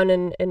well done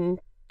and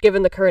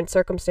given the current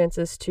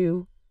circumstances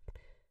to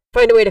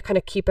find a way to kind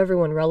of keep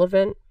everyone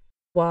relevant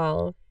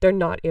while they're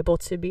not able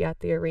to be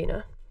at the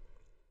arena.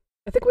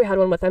 I think we had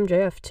one with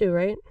MJF too,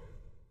 right?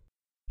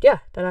 Yeah,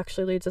 that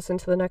actually leads us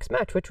into the next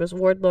match, which was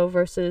Wardlow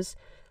versus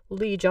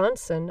Lee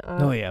Johnson.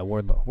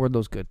 Wardlow.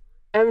 Wardlow's good.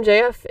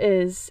 MJF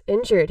is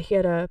injured. He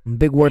had a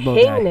Big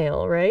Wardlow guy.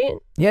 hangnail, right?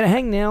 He had a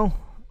hangnail.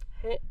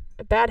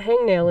 A bad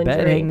hangnail injury.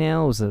 Bad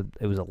hangnail.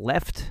 It was a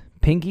left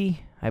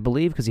pinky, I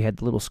believe, because he had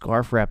the little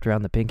scarf wrapped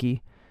around the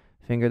pinky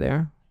finger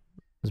there.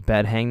 It was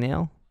bad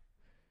hangnail.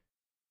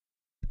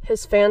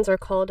 His fans are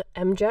called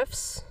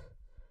MJFs.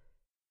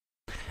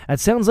 That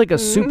sounds like a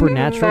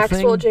supernatural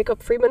Maxwell thing.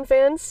 Jacob Friedman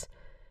fans.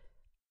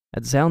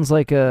 That sounds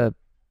like a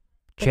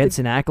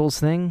Jensen Ackles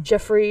thing.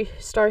 Jeffrey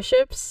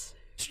Starships.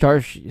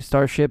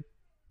 Starship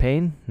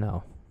Pain?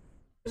 No.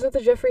 Isn't it the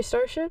Jeffrey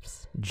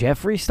Starships?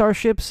 Jeffrey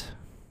Starships?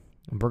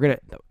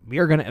 We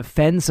are gonna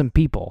offend some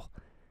people.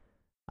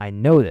 I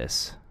know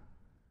this.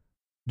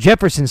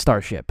 Jefferson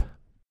Starship.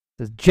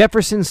 The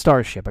Jefferson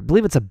Starship. I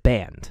believe it's a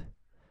band.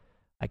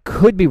 I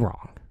could be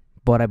wrong,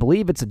 but I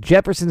believe it's a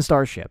Jefferson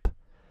Starship.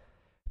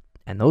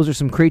 And those are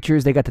some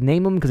creatures. They got to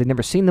name them because they've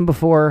never seen them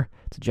before.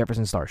 It's a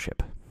Jefferson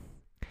Starship.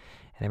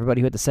 And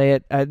everybody who had to say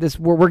it,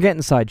 we're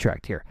getting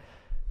sidetracked here.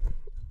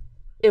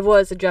 It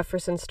was a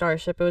Jefferson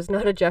Starship. It was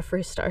not a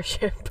Jeffrey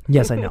Starship.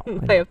 Yes, I know.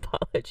 My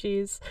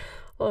apologies.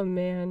 Oh,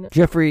 man.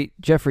 Jeffrey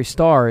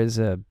Star is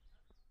a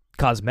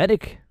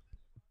cosmetic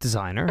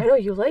designer. I know,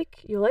 you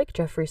like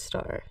Jeffree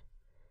Star.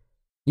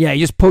 Yeah,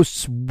 he just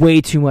posts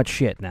way too much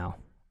shit now.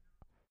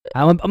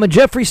 I'm a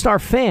Jeffree Star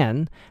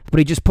fan, but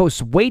he just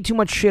posts way too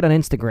much shit on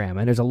Instagram,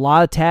 and there's a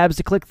lot of tabs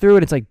to click through,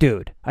 and it's like,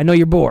 dude, I know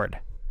you're bored.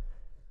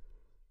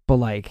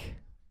 But,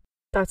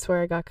 That's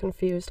where I got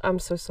confused. I'm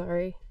so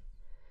sorry.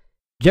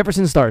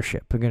 Jefferson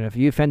Starship.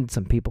 You offended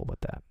some people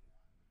with that.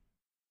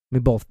 We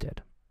both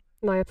did.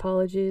 My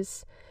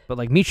apologies. But,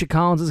 Misha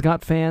Collins has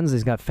got fans,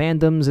 he's got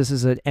fandoms, this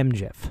is an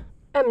MJF.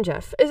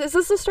 MJF. Is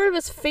this the start of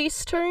his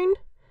face turn?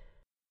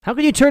 How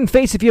can you turn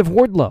face if you have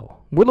Wardlow?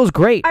 Wardlow's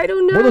great. I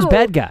don't know. Wardlow's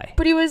bad guy.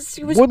 But he was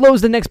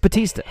Wardlow's the next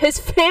Batista. His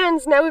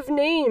fans now have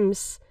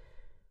names.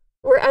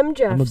 We're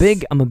MJFs.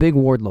 I'm a big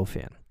Wardlow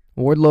fan.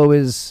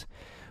 Wardlow's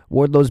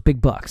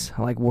big bucks.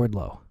 I like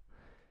Wardlow.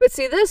 But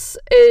see, this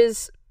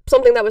is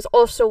something that was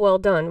also well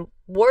done.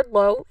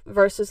 Wardlow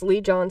versus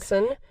Lee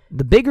Johnson.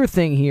 The bigger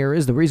thing here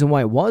is the reason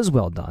why it was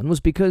well done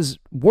was because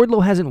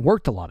Wardlow hasn't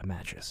worked a lot of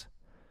matches.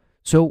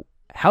 So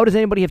how does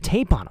anybody have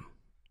tape on him?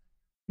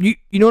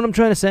 You know what I'm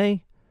trying to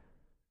say?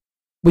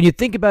 When you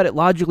think about it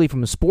logically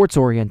from a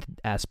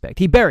sports-oriented aspect,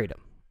 he buried him.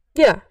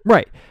 Yeah.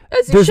 Right.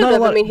 As he should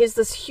have. I mean, he's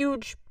this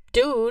huge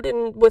dude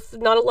and with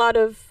not a lot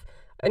of,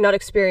 not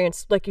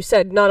experience, like you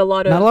said, not a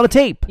lot of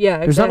tape. Yeah,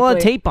 exactly. There's not a lot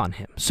of tape on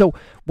him. So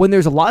when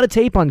there's a lot of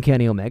tape on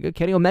Kenny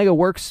Omega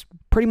works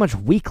pretty much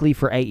weekly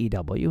for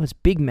AEW. It's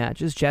big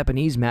matches,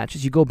 Japanese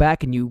matches. You go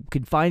back and you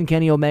can find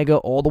Kenny Omega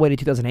all the way to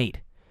 2008.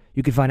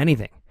 You can find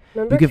anything.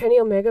 Remember Kenny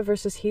Omega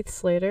versus Heath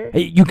Slater?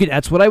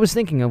 That's what I was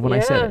thinking of when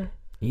I said it.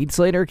 Heath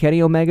Slater,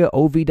 Kenny Omega,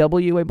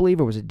 OVW, I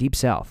believe, or was it Deep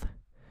South?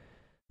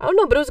 I don't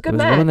know, but it was a good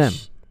match. One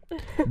of them.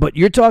 But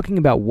you're talking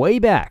about way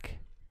back.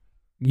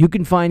 You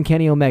can find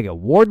Kenny Omega.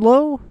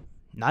 Wardlow,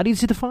 not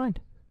easy to find.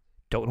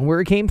 Don't know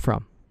where it came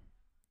from.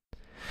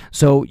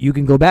 So you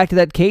can go back to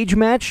that cage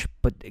match,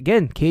 but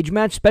again, cage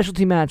match,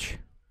 specialty match.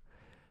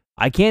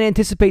 I can't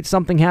anticipate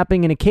something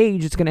happening in a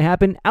cage. It's going to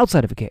happen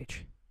outside of a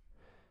cage.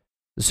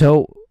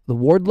 So the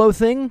Wardlow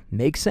thing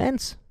makes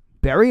sense.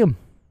 Bury him.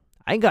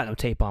 I ain't got no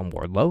tape on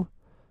Wardlow.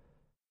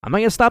 I'm not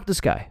going to stop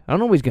this guy. I don't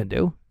know what he's going to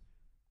do.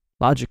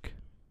 Logic.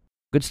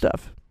 Good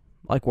stuff.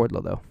 I like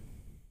Wardlow, though.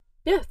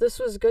 Yeah, this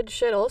was good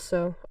shit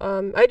also.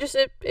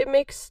 It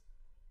makes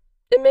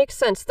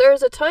sense.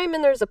 There's a time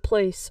and there's a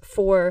place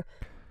for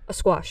a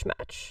squash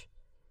match.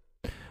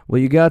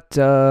 Well, you got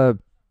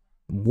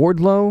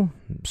Wardlow,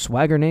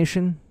 Swagger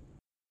Nation.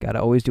 Got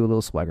to always do a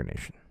little Swagger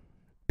Nation.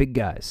 Big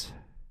guys.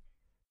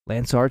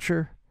 Lance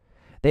Archer.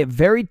 They have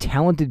very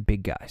talented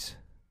big guys.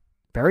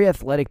 Very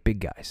athletic big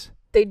guys.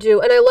 They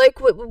do, and I like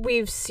what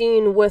we've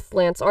seen with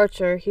Lance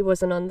Archer. He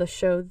wasn't on the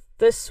show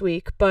this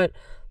week, but,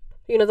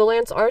 the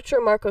Lance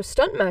Archer-Marco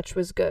stunt match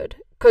was good,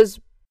 because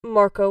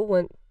Marco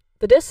went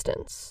the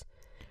distance.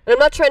 And I'm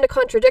not trying to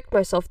contradict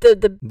myself. They're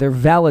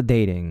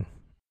validating.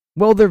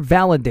 Well, they're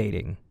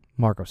validating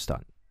Marco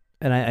stunt,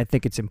 and I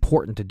think it's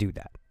important to do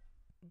that.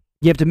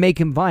 You have to make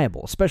him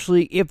viable,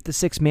 especially if the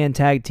 6-man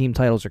tag team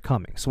titles are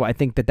coming. So I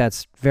think that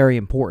that's very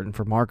important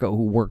for Marco,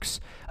 who works,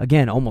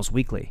 again, almost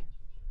weekly.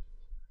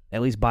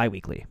 At least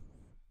bi-weekly.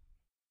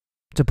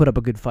 To put up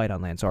a good fight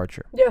on Lance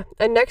Archer. Yeah,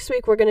 and next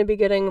week we're going to be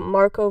getting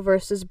Marco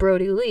versus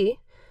Brody Lee.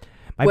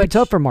 Might be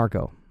tough for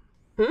Marco.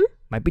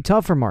 Might be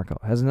tough for Marco.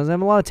 Doesn't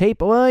have a lot of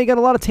tape. Well, he got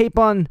a lot of tape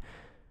on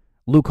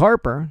Luke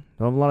Harper.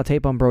 Don't have a lot of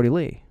tape on Brody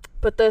Lee.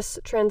 But this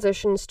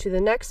transitions to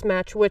the next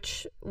match,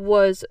 which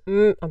was,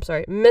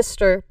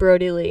 Mr.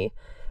 Brody Lee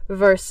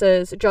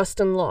versus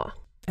Justin Law.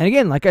 And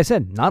again, like I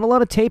said, not a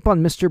lot of tape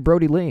on Mr.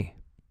 Brody Lee.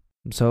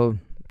 So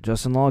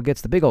Justin Law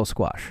gets the big old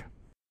squash.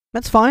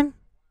 That's fine.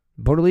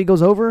 Brody Lee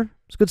goes over.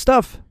 It's good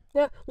stuff.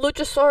 Yeah,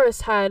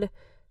 Luchasaurus had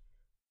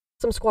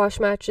some squash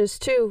matches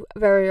too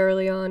very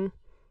early on.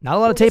 Not a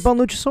lot of tape on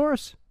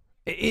Luchasaurus.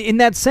 In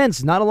that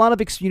sense, not a lot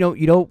of, you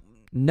don't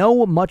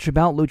know much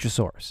about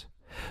Luchasaurus.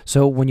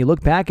 So when you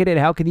look back at it,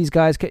 how can these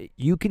guys,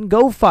 you can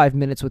go 5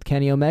 minutes with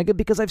Kenny Omega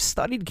because I've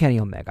studied Kenny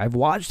Omega. I've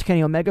watched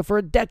Kenny Omega for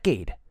a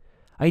decade.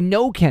 I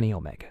know Kenny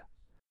Omega.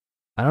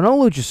 I don't know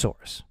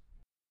Luchasaurus.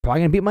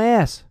 Probably going to beat my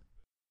ass.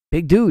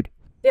 Big dude.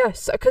 Yeah,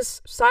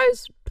 because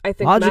size, I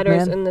think, Logic,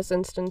 matters man. in this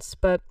instance,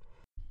 but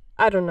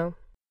I don't know.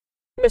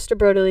 Mr.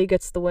 Brody Lee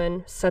gets the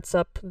win, sets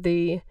up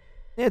the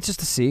it's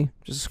just a C,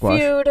 just a squash.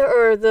 Feud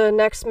or the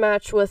next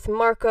match with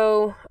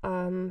Marco.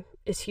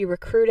 Is he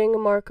recruiting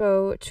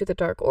Marco to the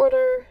Dark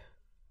Order?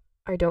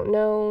 I don't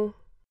know.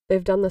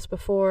 They've done this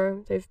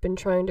before. They've been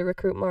trying to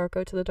recruit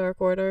Marco to the Dark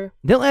Order.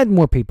 They'll add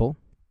more people.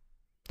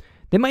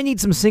 They might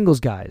need some singles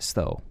guys,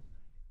 though.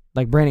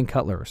 Like Brandon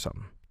Cutler or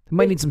something. They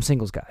might need some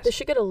singles guys. They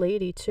should get a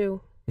lady,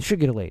 too. They should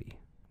get a lady.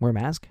 Wear a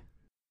mask?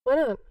 Why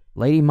not?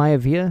 Lady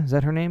Maivia, is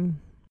that her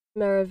name?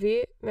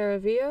 Maravilla?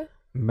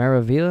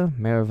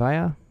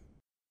 Maravilla?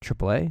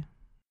 Triple A?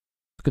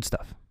 Good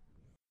stuff.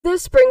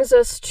 This brings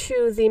us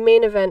to the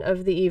main event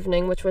of the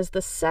evening, which was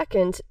the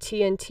second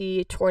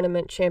TNT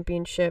Tournament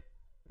Championship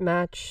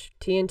match.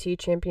 TNT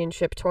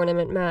Championship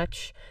Tournament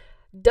match.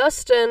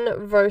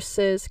 Dustin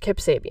versus Kip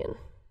Sabian.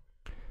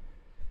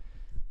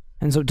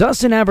 And so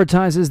Dustin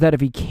advertises that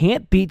if he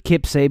can't beat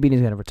Kip Sabian,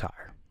 he's going to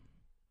retire.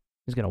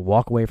 He's going to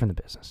walk away from the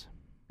business.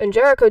 And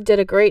Jericho did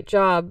a great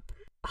job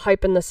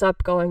hyping this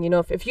up, going,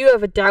 if you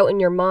have a doubt in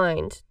your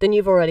mind, then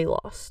you've already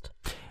lost.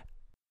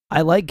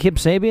 I like Kip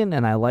Sabian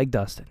and I like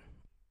Dustin.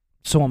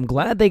 So I'm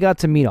glad they got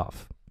to meet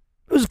off.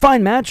 It was a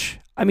fine match.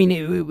 I mean,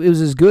 it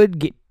was as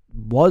good. It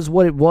was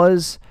what it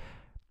was.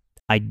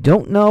 I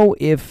don't know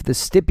if the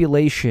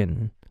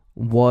stipulation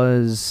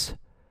was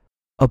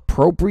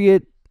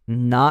appropriate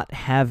not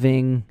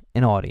having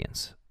an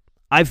audience.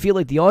 I feel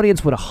like the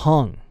audience would have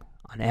hung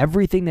on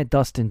everything that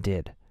Dustin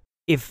did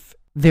if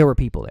there were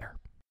people there.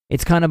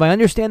 It's kind of, I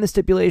understand the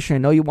stipulation. I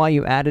know why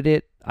you added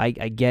it. I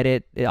get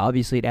it.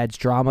 Obviously, it adds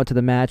drama to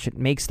the match. It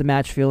makes the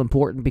match feel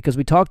important because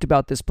we talked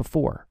about this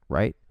before,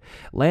 right?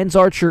 Lance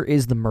Archer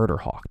is the murder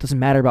hawk. Doesn't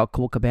matter about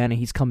Colt Cabana.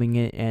 He's coming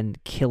in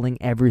and killing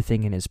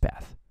everything in his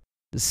path.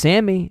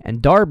 Sammy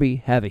and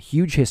Darby have a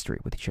huge history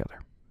with each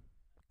other.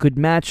 Good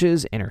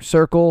matches, Inner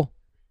Circle,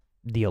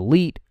 the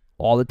Elite,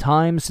 all the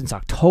time since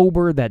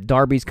October that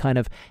Darby's kind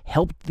of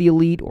helped the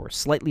Elite or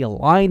slightly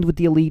aligned with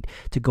the Elite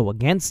to go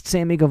against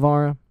Sammy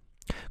Guevara.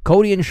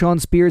 Cody and Shawn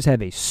Spears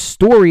have a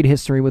storied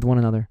history with one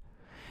another.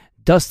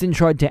 Dustin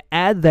tried to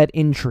add that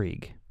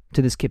intrigue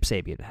to this Kip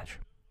Sabian match.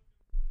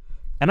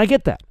 And I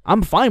get that.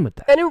 I'm fine with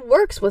that. And it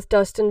works with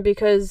Dustin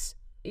because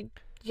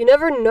you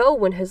never know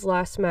when his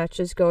last match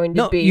is going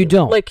to be. No, you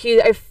don't.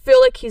 I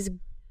feel like he's,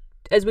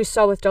 as we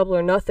saw with Double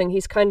or Nothing,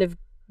 he's kind of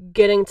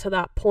getting to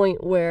that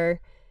point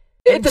where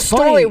the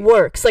story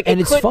works. Like,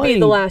 it could be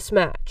the last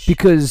match.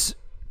 Because,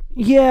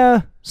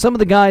 yeah, some of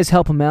the guys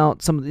help him out.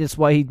 That's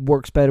why he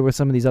works better with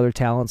some of these other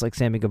talents like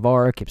Sammy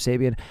Guevara, Kip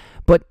Sabian.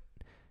 But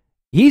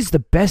he's the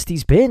best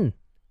he's been.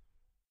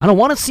 I don't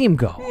want to see him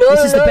go.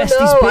 This is the best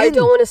he's been. I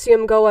don't want to see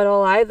him go at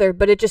all either.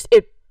 But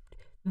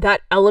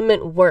that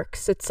element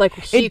works. It's like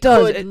he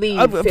could leave.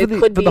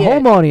 For the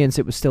home audience,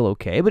 it was still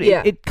okay. But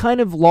it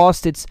kind of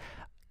lost its...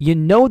 You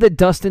know that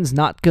Dustin's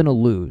not going to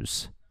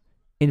lose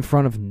in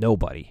front of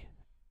nobody.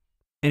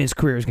 And his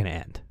career is going to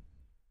end.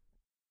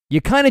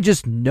 You kind of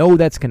just know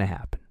that's going to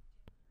happen.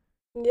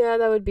 Yeah,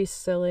 that would be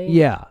silly.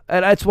 Yeah,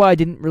 and that's why I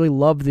didn't really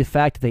love the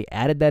fact that they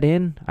added that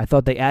in. I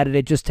thought they added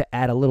it just to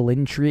add a little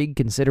intrigue,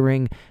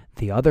 considering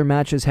the other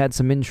matches had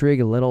some intrigue,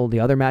 the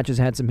other matches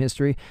had some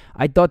history.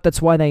 I thought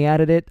that's why they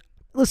added it.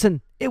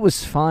 Listen, it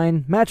was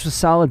fine. Match was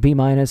solid, B-.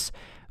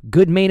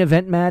 Good main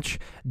event match.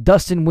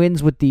 Dustin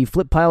wins with the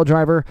flip pile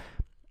driver.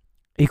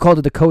 He called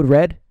it the Code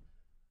Red.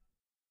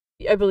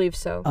 I believe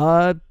so.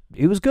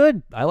 It was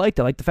good. I liked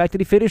it. I liked the fact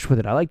that he finished with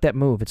it. I like that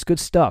move. It's good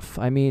stuff.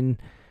 I mean,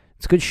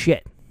 it's good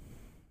shit,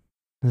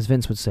 as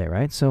Vince would say,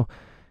 right? So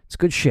it's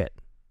good shit.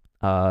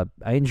 I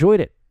enjoyed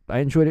it.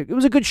 It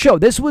was a good show.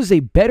 This was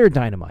a better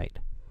Dynamite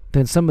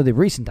than some of the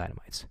recent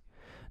Dynamites.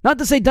 Not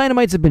to say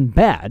Dynamites have been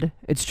bad.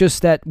 It's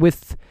just that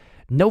with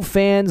no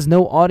fans,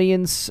 no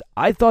audience,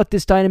 I thought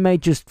this Dynamite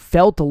just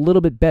felt a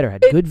little bit better.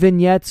 Had good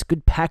vignettes,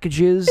 good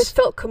packages. It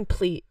felt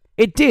complete.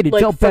 It did. It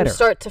felt better. From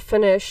start to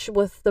finish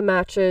with the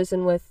matches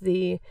and with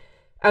the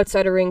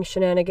outside of ring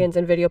shenanigans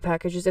and video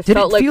packages. Did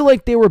it feel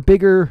like they were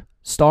bigger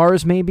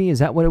stars, maybe? Is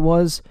that what it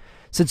was?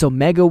 Since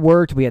Omega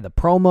worked, we had the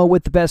promo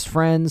with the best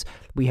friends.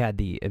 We had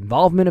the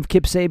involvement of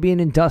Kip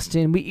Sabian and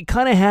Dustin. We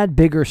kind of had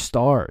bigger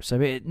stars. I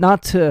mean,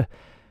 not to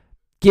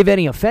give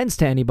any offense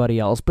to anybody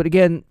else, but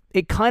again,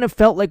 it kind of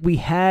felt like we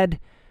had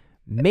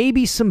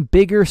maybe some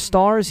bigger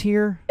stars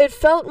here. It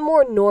felt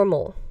more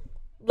normal.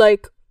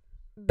 Like,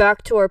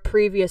 back to our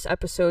previous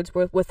episodes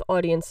with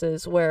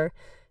audiences where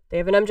they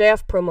have an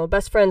MJF promo,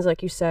 best friends,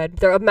 like you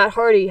said. Matt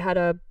Hardy had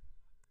a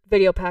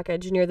video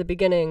package near the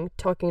beginning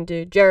talking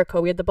to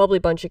Jericho. We had the Bubbly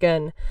Bunch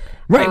again.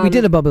 Right, we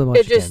did a Bubbly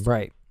Bunch again,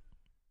 right.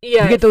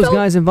 Yeah, you get those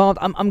guys involved.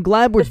 I'm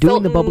glad we're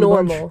doing the Bubbly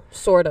normal, Bunch.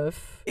 Sort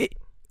of.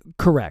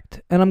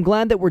 Correct. And I'm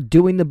glad that we're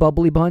doing the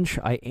Bubbly Bunch.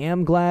 I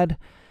am glad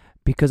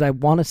because I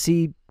want to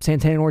see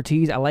Santana and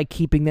Ortiz. I like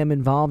keeping them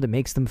involved. It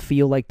makes them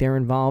feel like they're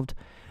involved.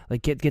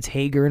 Like, gets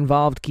Hager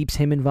involved, keeps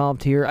him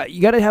involved here. You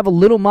got to have a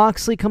little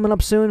Moxley coming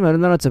up soon. I don't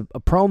know if it's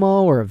a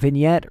promo or a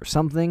vignette or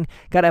something.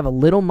 Got to have a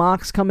little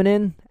Mox coming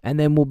in, and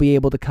then we'll be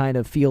able to kind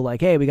of feel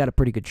like, hey, we got a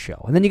pretty good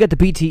show. And then you got the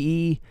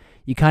BTE.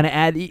 You kind of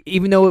add,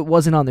 even though it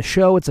wasn't on the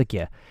show, it's like,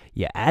 you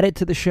add it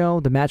to the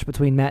show, the match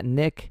between Matt and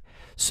Nick.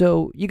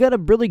 So you got a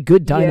really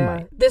good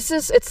Dynamite. Yeah.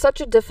 It's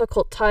such a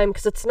difficult time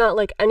because it's not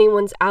like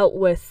anyone's out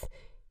with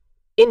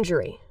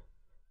injury,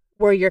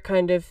 where you're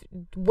kind of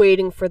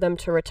waiting for them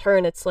to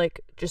return. It's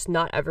like just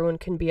not everyone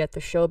can be at the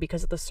show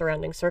because of the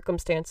surrounding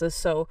circumstances.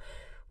 So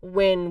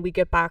when we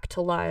get back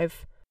to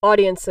live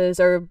audiences,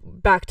 or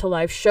back to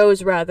live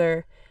shows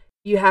rather,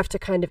 you have to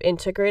kind of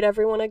integrate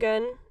everyone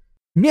again.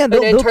 Yeah,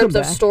 in terms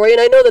of story.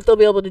 And I know that they'll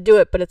be able to do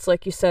it, but it's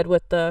like you said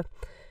with the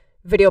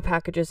video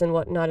packages and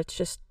whatnot, it's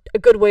just a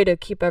good way to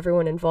keep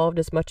everyone involved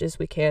as much as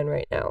we can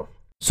right now.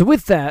 So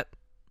with that,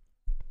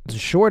 it's a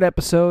short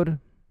episode,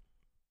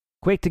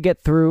 quick to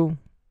get through.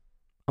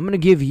 I'm going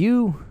to give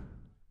you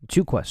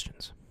 2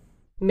 questions.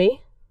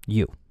 Me?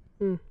 You.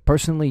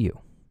 Personally, you.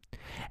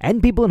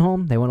 And people at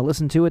home, they want to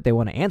listen to it. They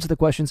want to answer the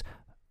questions.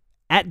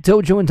 At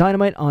Dojo and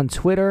Dynamite on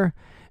Twitter.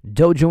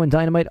 Dojo and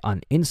Dynamite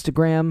on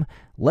Instagram.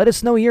 Let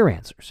us know your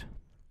answers.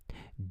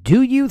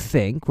 Do you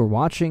think, we're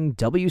watching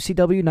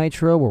WCW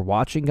Nitro, we're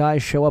watching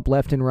guys show up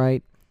left and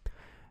right.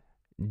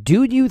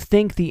 Do you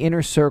think the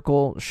Inner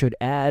Circle should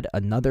add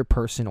another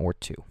person or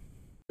 2?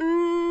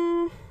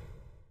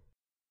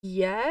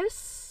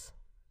 Yes.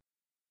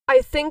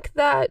 I think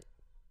that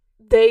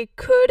they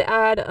could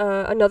add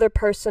another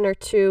person or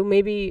 2,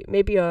 maybe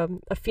a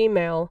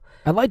female.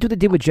 I liked what they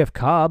did with Jeff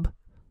Cobb.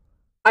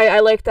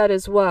 I like that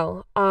as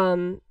well.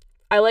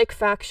 I like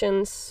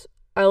factions.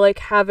 I like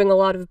having a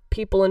lot of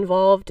people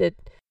involved. It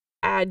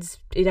adds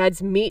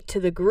meat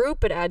to the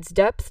group. It adds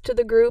depth to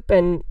the group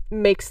and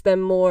makes them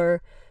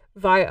more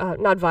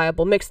not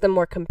viable, makes them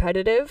more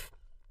competitive.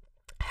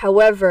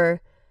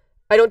 However,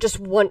 I don't just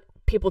want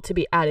people to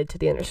be added to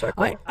the Inner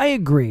Circle. I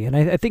agree, and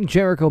I think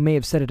Jericho may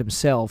have said it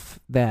himself,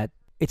 that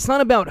it's not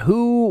about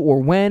who or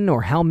when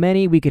or how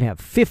many. We could have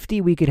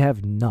 50, we could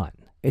have none.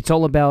 It's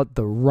all about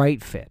the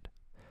right fit.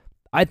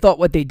 I thought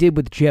what they did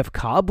with Jeff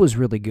Cobb was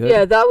really good.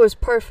 Yeah, that was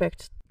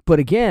perfect. But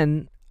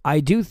again, I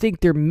do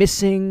think they're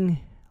missing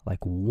like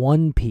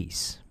one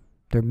piece.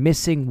 They're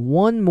missing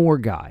one more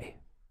guy.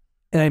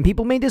 And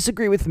people may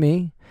disagree with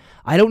me.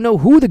 I don't know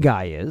who the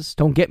guy is.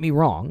 Don't get me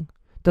wrong.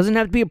 Doesn't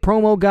have to be a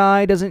promo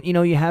guy. Doesn't,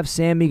 you have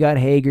Sam, you got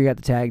Hager, you got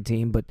the tag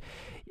team. But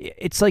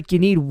it's like you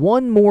need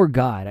one more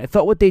guy. I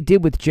thought what they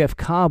did with Jeff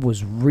Cobb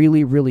was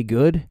really, really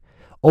good.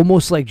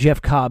 Almost like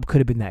Jeff Cobb could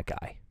have been that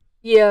guy.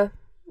 Yeah.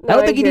 No, I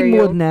don't think he did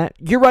more than that.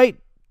 You're right.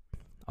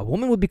 A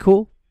woman would be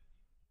cool.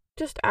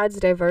 Just adds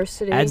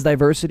diversity. Adds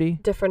diversity.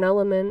 Different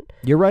element.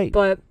 You're right.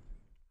 But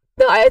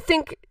no, I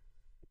think,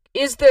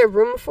 is there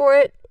room for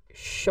it?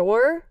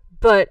 Sure.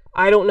 But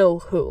I don't know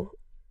who.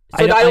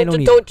 So I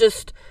don't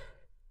just,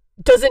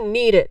 doesn't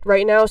need it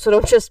right now. So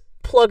don't just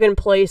plug and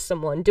play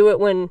someone. Do it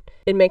when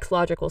it makes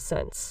logical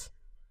sense.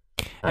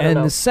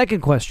 And the second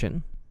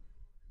question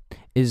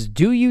is,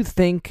 do you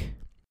think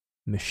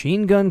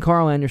Machine Gun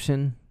Carl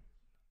Anderson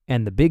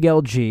and the big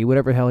LG,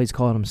 whatever the hell he's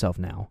calling himself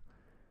now,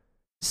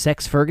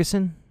 Sex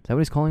Ferguson? Is that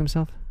what he's calling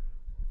himself?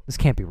 This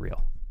can't be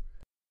real.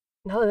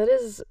 No, that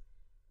is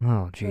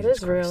Oh, Jesus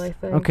is real, Christ. I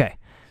think. Okay,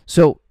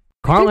 so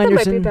Carl I think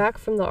Anderson that might be back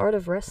from the Art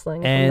of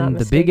Wrestling, if I'm not and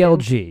the Big mistaken.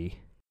 LG,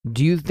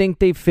 do you think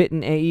they fit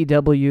in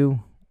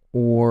AEW,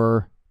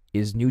 or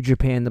is New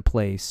Japan the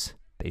place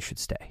they should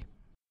stay?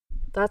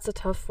 That's a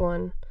tough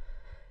one.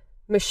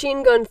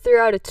 Machine Gun threw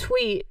out a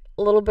tweet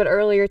a little bit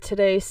earlier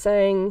today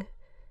saying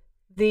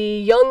the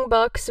Young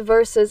Bucks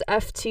versus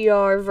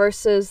FTR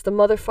versus the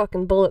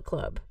motherfucking Bullet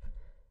Club.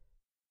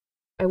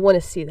 I want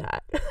to see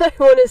that. I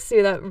want to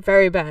see that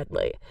very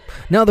badly.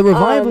 Now, the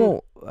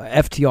Revival,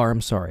 FTR, I'm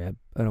sorry, I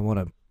don't want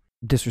to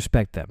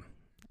disrespect them.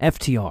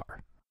 FTR,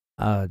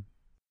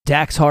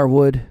 Dax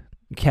Harwood,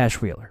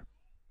 Cash Wheeler.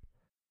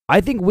 I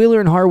think Wheeler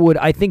and Harwood,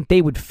 I think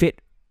they would fit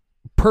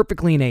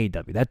perfectly in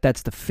AEW.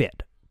 That's the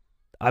fit.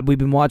 We've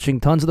been watching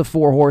tons of the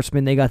Four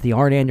Horsemen. They got the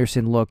Arn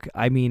Anderson look.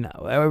 I mean,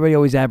 everybody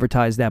always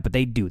advertised that, but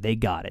they do. They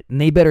got it.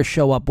 And they better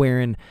show up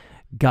wearing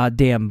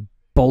goddamn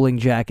bowling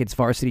jackets,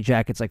 varsity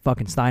jackets, like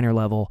fucking Steiner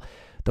level.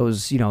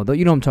 Those, you know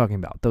what I'm talking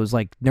about. Those,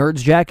 like,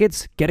 Nerds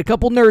jackets. Get a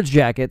couple Nerds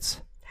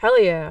jackets.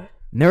 Hell yeah.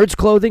 Nerds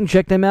Clothing,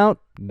 check them out.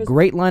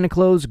 Great line of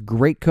clothes,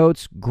 great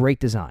coats, great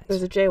designs.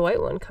 There's a Jay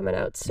White one coming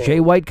out soon. Jay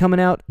White coming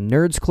out.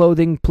 Nerds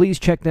Clothing. Please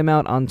check them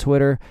out on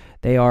Twitter.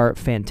 They are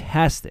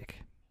fantastic.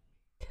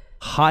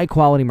 High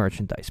quality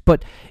merchandise.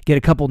 But get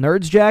a couple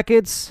Nerds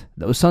jackets.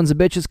 Those sons of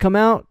bitches come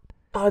out.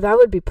 Oh, that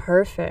would be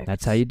perfect.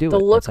 That's how you do the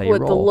it. Look, That's how you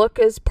roll. The look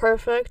is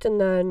perfect, and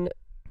then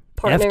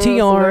partnering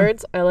FTR, with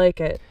Nerds, I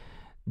like it.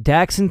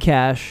 Dax and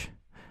Cash,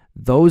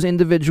 those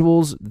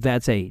individuals,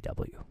 that's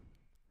AEW.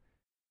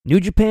 New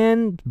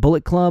Japan,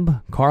 Bullet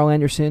Club, Carl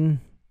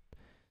Anderson,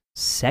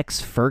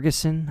 Sex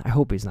Ferguson. I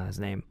hope he's not his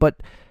name.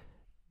 But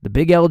the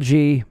Big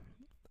LG,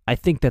 I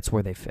think that's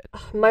where they fit.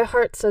 My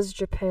heart says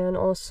Japan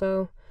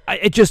also.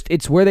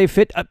 It's where they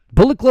fit.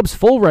 Bullet Club's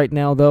full right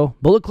now, though.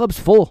 Bullet Club's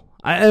full.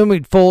 I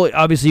mean, full.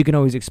 Obviously, you can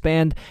always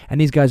expand, and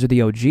these guys are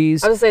the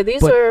OGs. I would say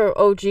these are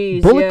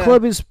OGs. Bullet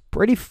Club is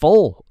pretty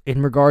full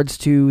in regards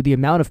to the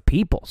amount of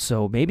people.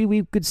 So maybe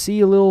we could see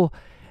a little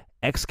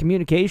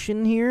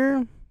excommunication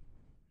here.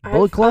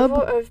 Bullet Club.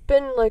 I've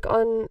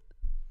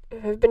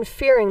been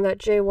fearing that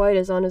Jay White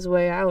is on his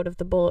way out of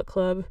the Bullet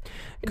Club.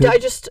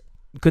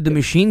 Could the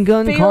Machine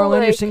Gun Carl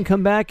like, Anderson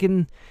come back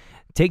and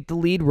take the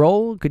lead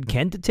role? Could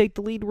Kenta take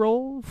the lead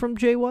role from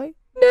Jay White?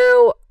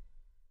 No.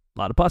 A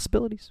lot of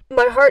possibilities.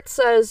 My heart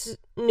says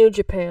New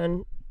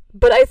Japan,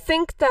 but I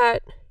think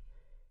that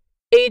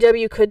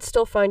AEW could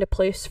still find a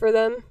place for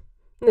them.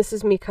 This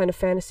is me kind of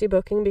fantasy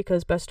booking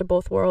because best of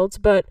both worlds,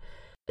 but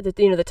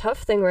the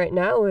tough thing right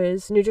now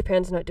is New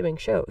Japan's not doing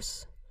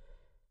shows.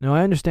 No,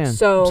 I understand.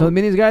 So I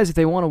mean, these guys, if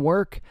they want to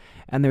work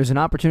and there's an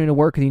opportunity to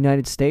work in the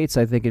United States,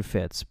 I think it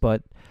fits.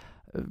 But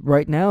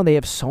right now, they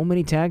have so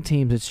many tag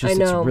teams. It's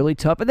really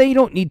tough. And you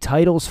don't need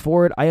titles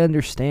for it. I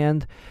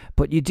understand.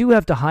 But you do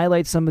have to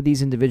highlight some of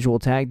these individual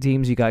tag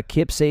teams. You got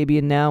Kip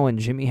Sabian now and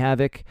Jimmy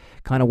Havoc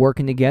kind of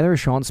working together.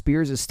 Sean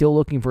Spears is still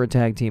looking for a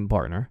tag team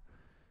partner.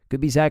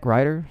 Could be Zack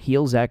Ryder,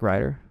 heel Zack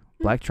Ryder,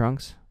 Black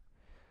Trunks.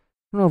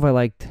 I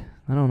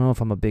don't know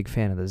if I'm a big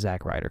fan of the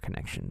Zack Ryder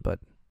connection, but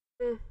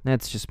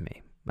that's just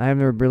me. I've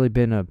never really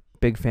been a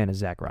big fan of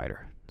Zack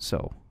Ryder.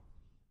 So,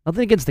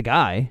 nothing against the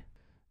guy.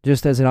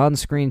 Just as an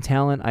on-screen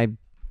talent, I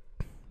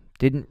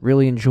didn't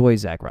really enjoy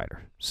Zack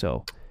Ryder.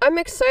 So I'm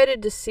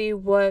excited to see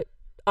what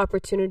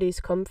opportunities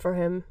come for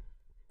him.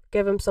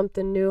 Give him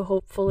something new,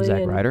 hopefully.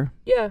 Zack Ryder?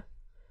 Yeah.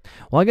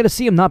 Well, I got to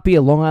see him not be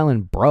a Long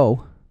Island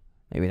bro.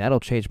 Maybe that'll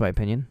change my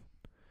opinion.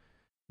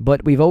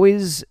 But we've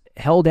always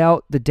held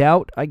out the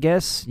doubt, I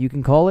guess you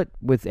can call it,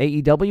 with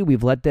AEW.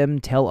 We've let them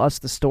tell us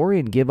the story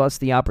and give us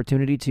the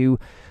opportunity to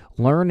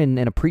learn and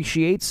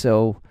appreciate.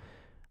 So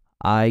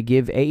I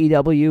give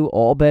AEW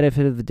all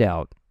benefit of the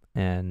doubt,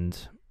 and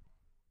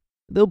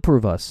they'll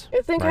prove us.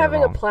 I think right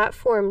having or a wrong.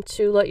 platform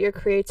to let your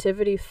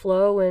creativity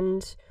flow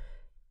and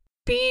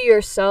be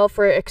yourself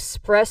or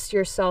express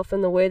yourself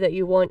in the way that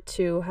you want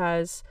to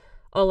has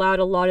allowed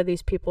a lot of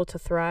these people to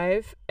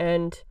thrive.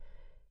 And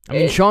I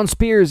mean, Sean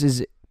Spears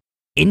is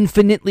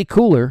infinitely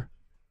cooler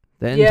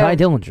than Ty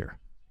Dillinger.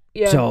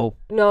 Yeah. So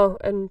no,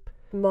 and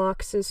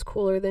Mox is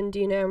cooler than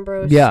Dean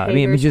Ambrose. yeah, I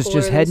mean, Hager's just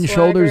cooler head than and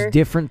shoulders Swagger.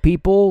 different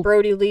people.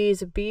 Brody Lee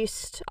is a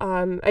beast.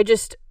 I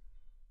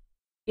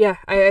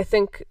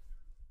think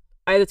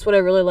that's what I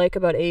really like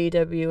about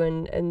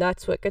AEW, and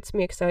that's what gets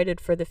me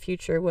excited for the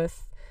future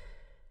with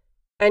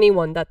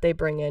anyone that they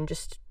bring in,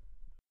 just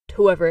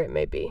whoever it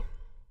may be.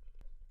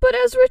 But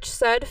as Rich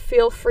said,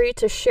 feel free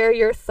to share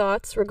your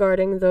thoughts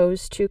regarding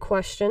those two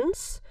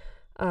questions.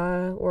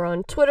 We're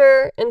on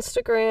Twitter,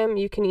 Instagram.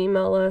 You can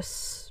email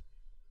us.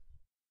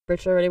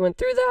 Rich already went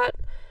through that.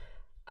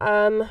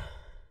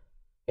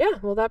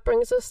 Well, that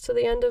brings us to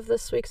the end of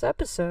this week's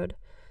episode.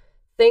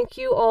 Thank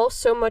you all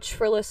so much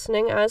for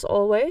listening, as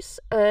always,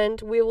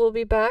 and we will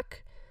be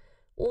back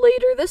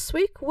later this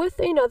week with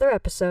another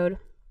episode.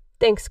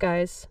 Thanks,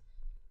 guys.